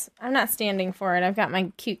 Nice. I'm not standing for it. I've got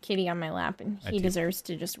my cute kitty on my lap, and he deserves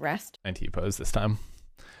to just rest. And T-pose this time.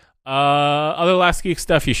 Other Last Geek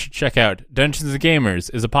stuff you should check out. Dungeons & Gamers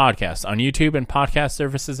is a podcast on YouTube and podcast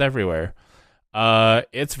services everywhere.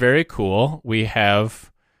 It's very cool. We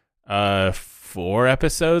have 4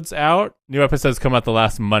 episodes out. New episodes come out the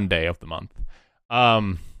last Monday of the month.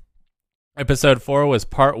 Episode 4 was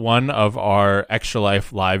part 1 of our Extra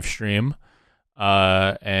Life live stream.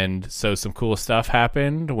 And so some cool stuff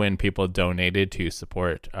happened when people donated to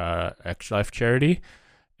support Extra Life charity.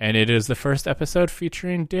 And it is the first episode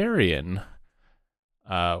featuring Darian.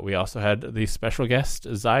 We also had the special guest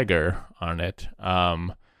Zyger on it.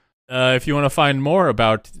 If you want to find more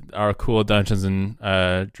about our cool Dungeons and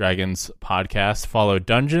Dragons podcast, follow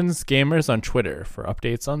Dungeons Gamers on Twitter for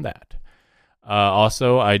updates on that.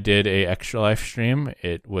 Also, I did a Extra Life stream.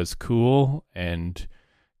 It was cool and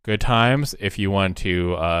good times. If you want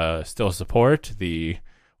to still support the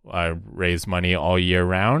raise money all year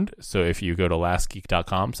round. So if you go to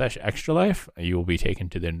lastgeek.com/extralife, you will be taken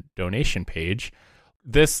to the donation page.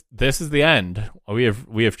 This is the end. We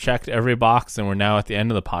have checked every box, and we're now at the end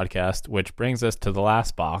of the podcast, which brings us to the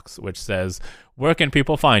last box, which says, where can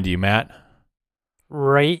people find you, Matt?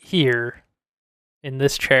 Right here in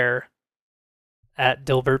this chair at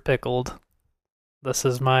Dilbert Pickled. This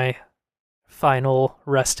is my final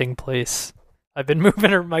resting place. I've been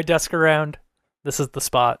moving my desk around. This is the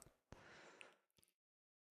spot.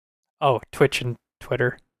 Oh, Twitch and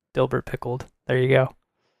Twitter, Dilbert Pickled. There you go.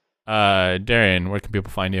 Darian, where can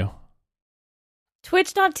people find you?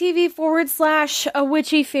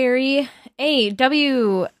 Twitch.tv/awitchyfairy,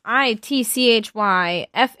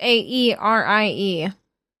 AWITCHYFAERIE.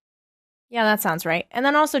 Yeah, that sounds right. And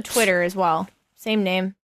then also Twitter as well. Same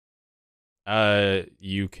name.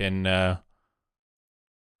 You can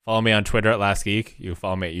follow me on Twitter at LastGeek. You can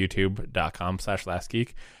follow me at youtube.com/LastGeek.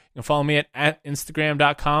 You can follow me at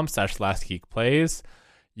instagram.com/LastGeekPlays.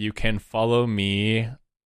 You can follow me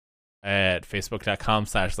at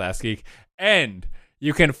facebook.com/LastGeek. And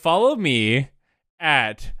you can follow me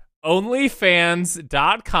at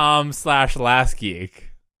onlyfans.com/LastGeek.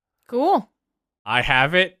 Cool. I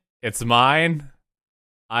have it. It's mine.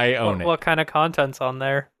 I own it. What kind of content's on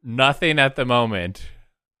there? Nothing at the moment.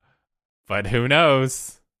 But who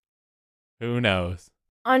knows? Who knows?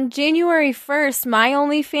 On January 1st, my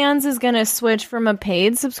OnlyFans is going to switch from a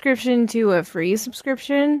paid subscription to a free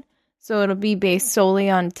subscription. So it'll be based solely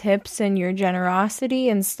on tips and your generosity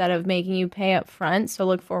instead of making you pay up front. So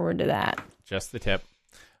look forward to that. Just the tip.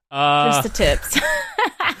 Just the tips.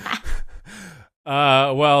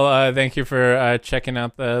 Thank you for checking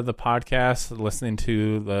out the podcast, listening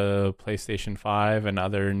to the PlayStation 5 and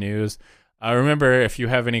other news. Remember, if you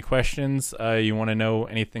have any questions, you want to know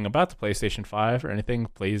anything about the PlayStation 5 or anything,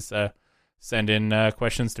 please send in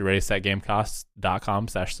questions to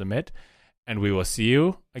readysetgamecast.com/submit. And we will see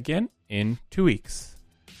you again in 2 weeks.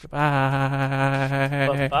 Goodbye.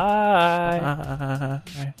 Bye-bye.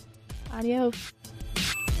 Bye. Adios.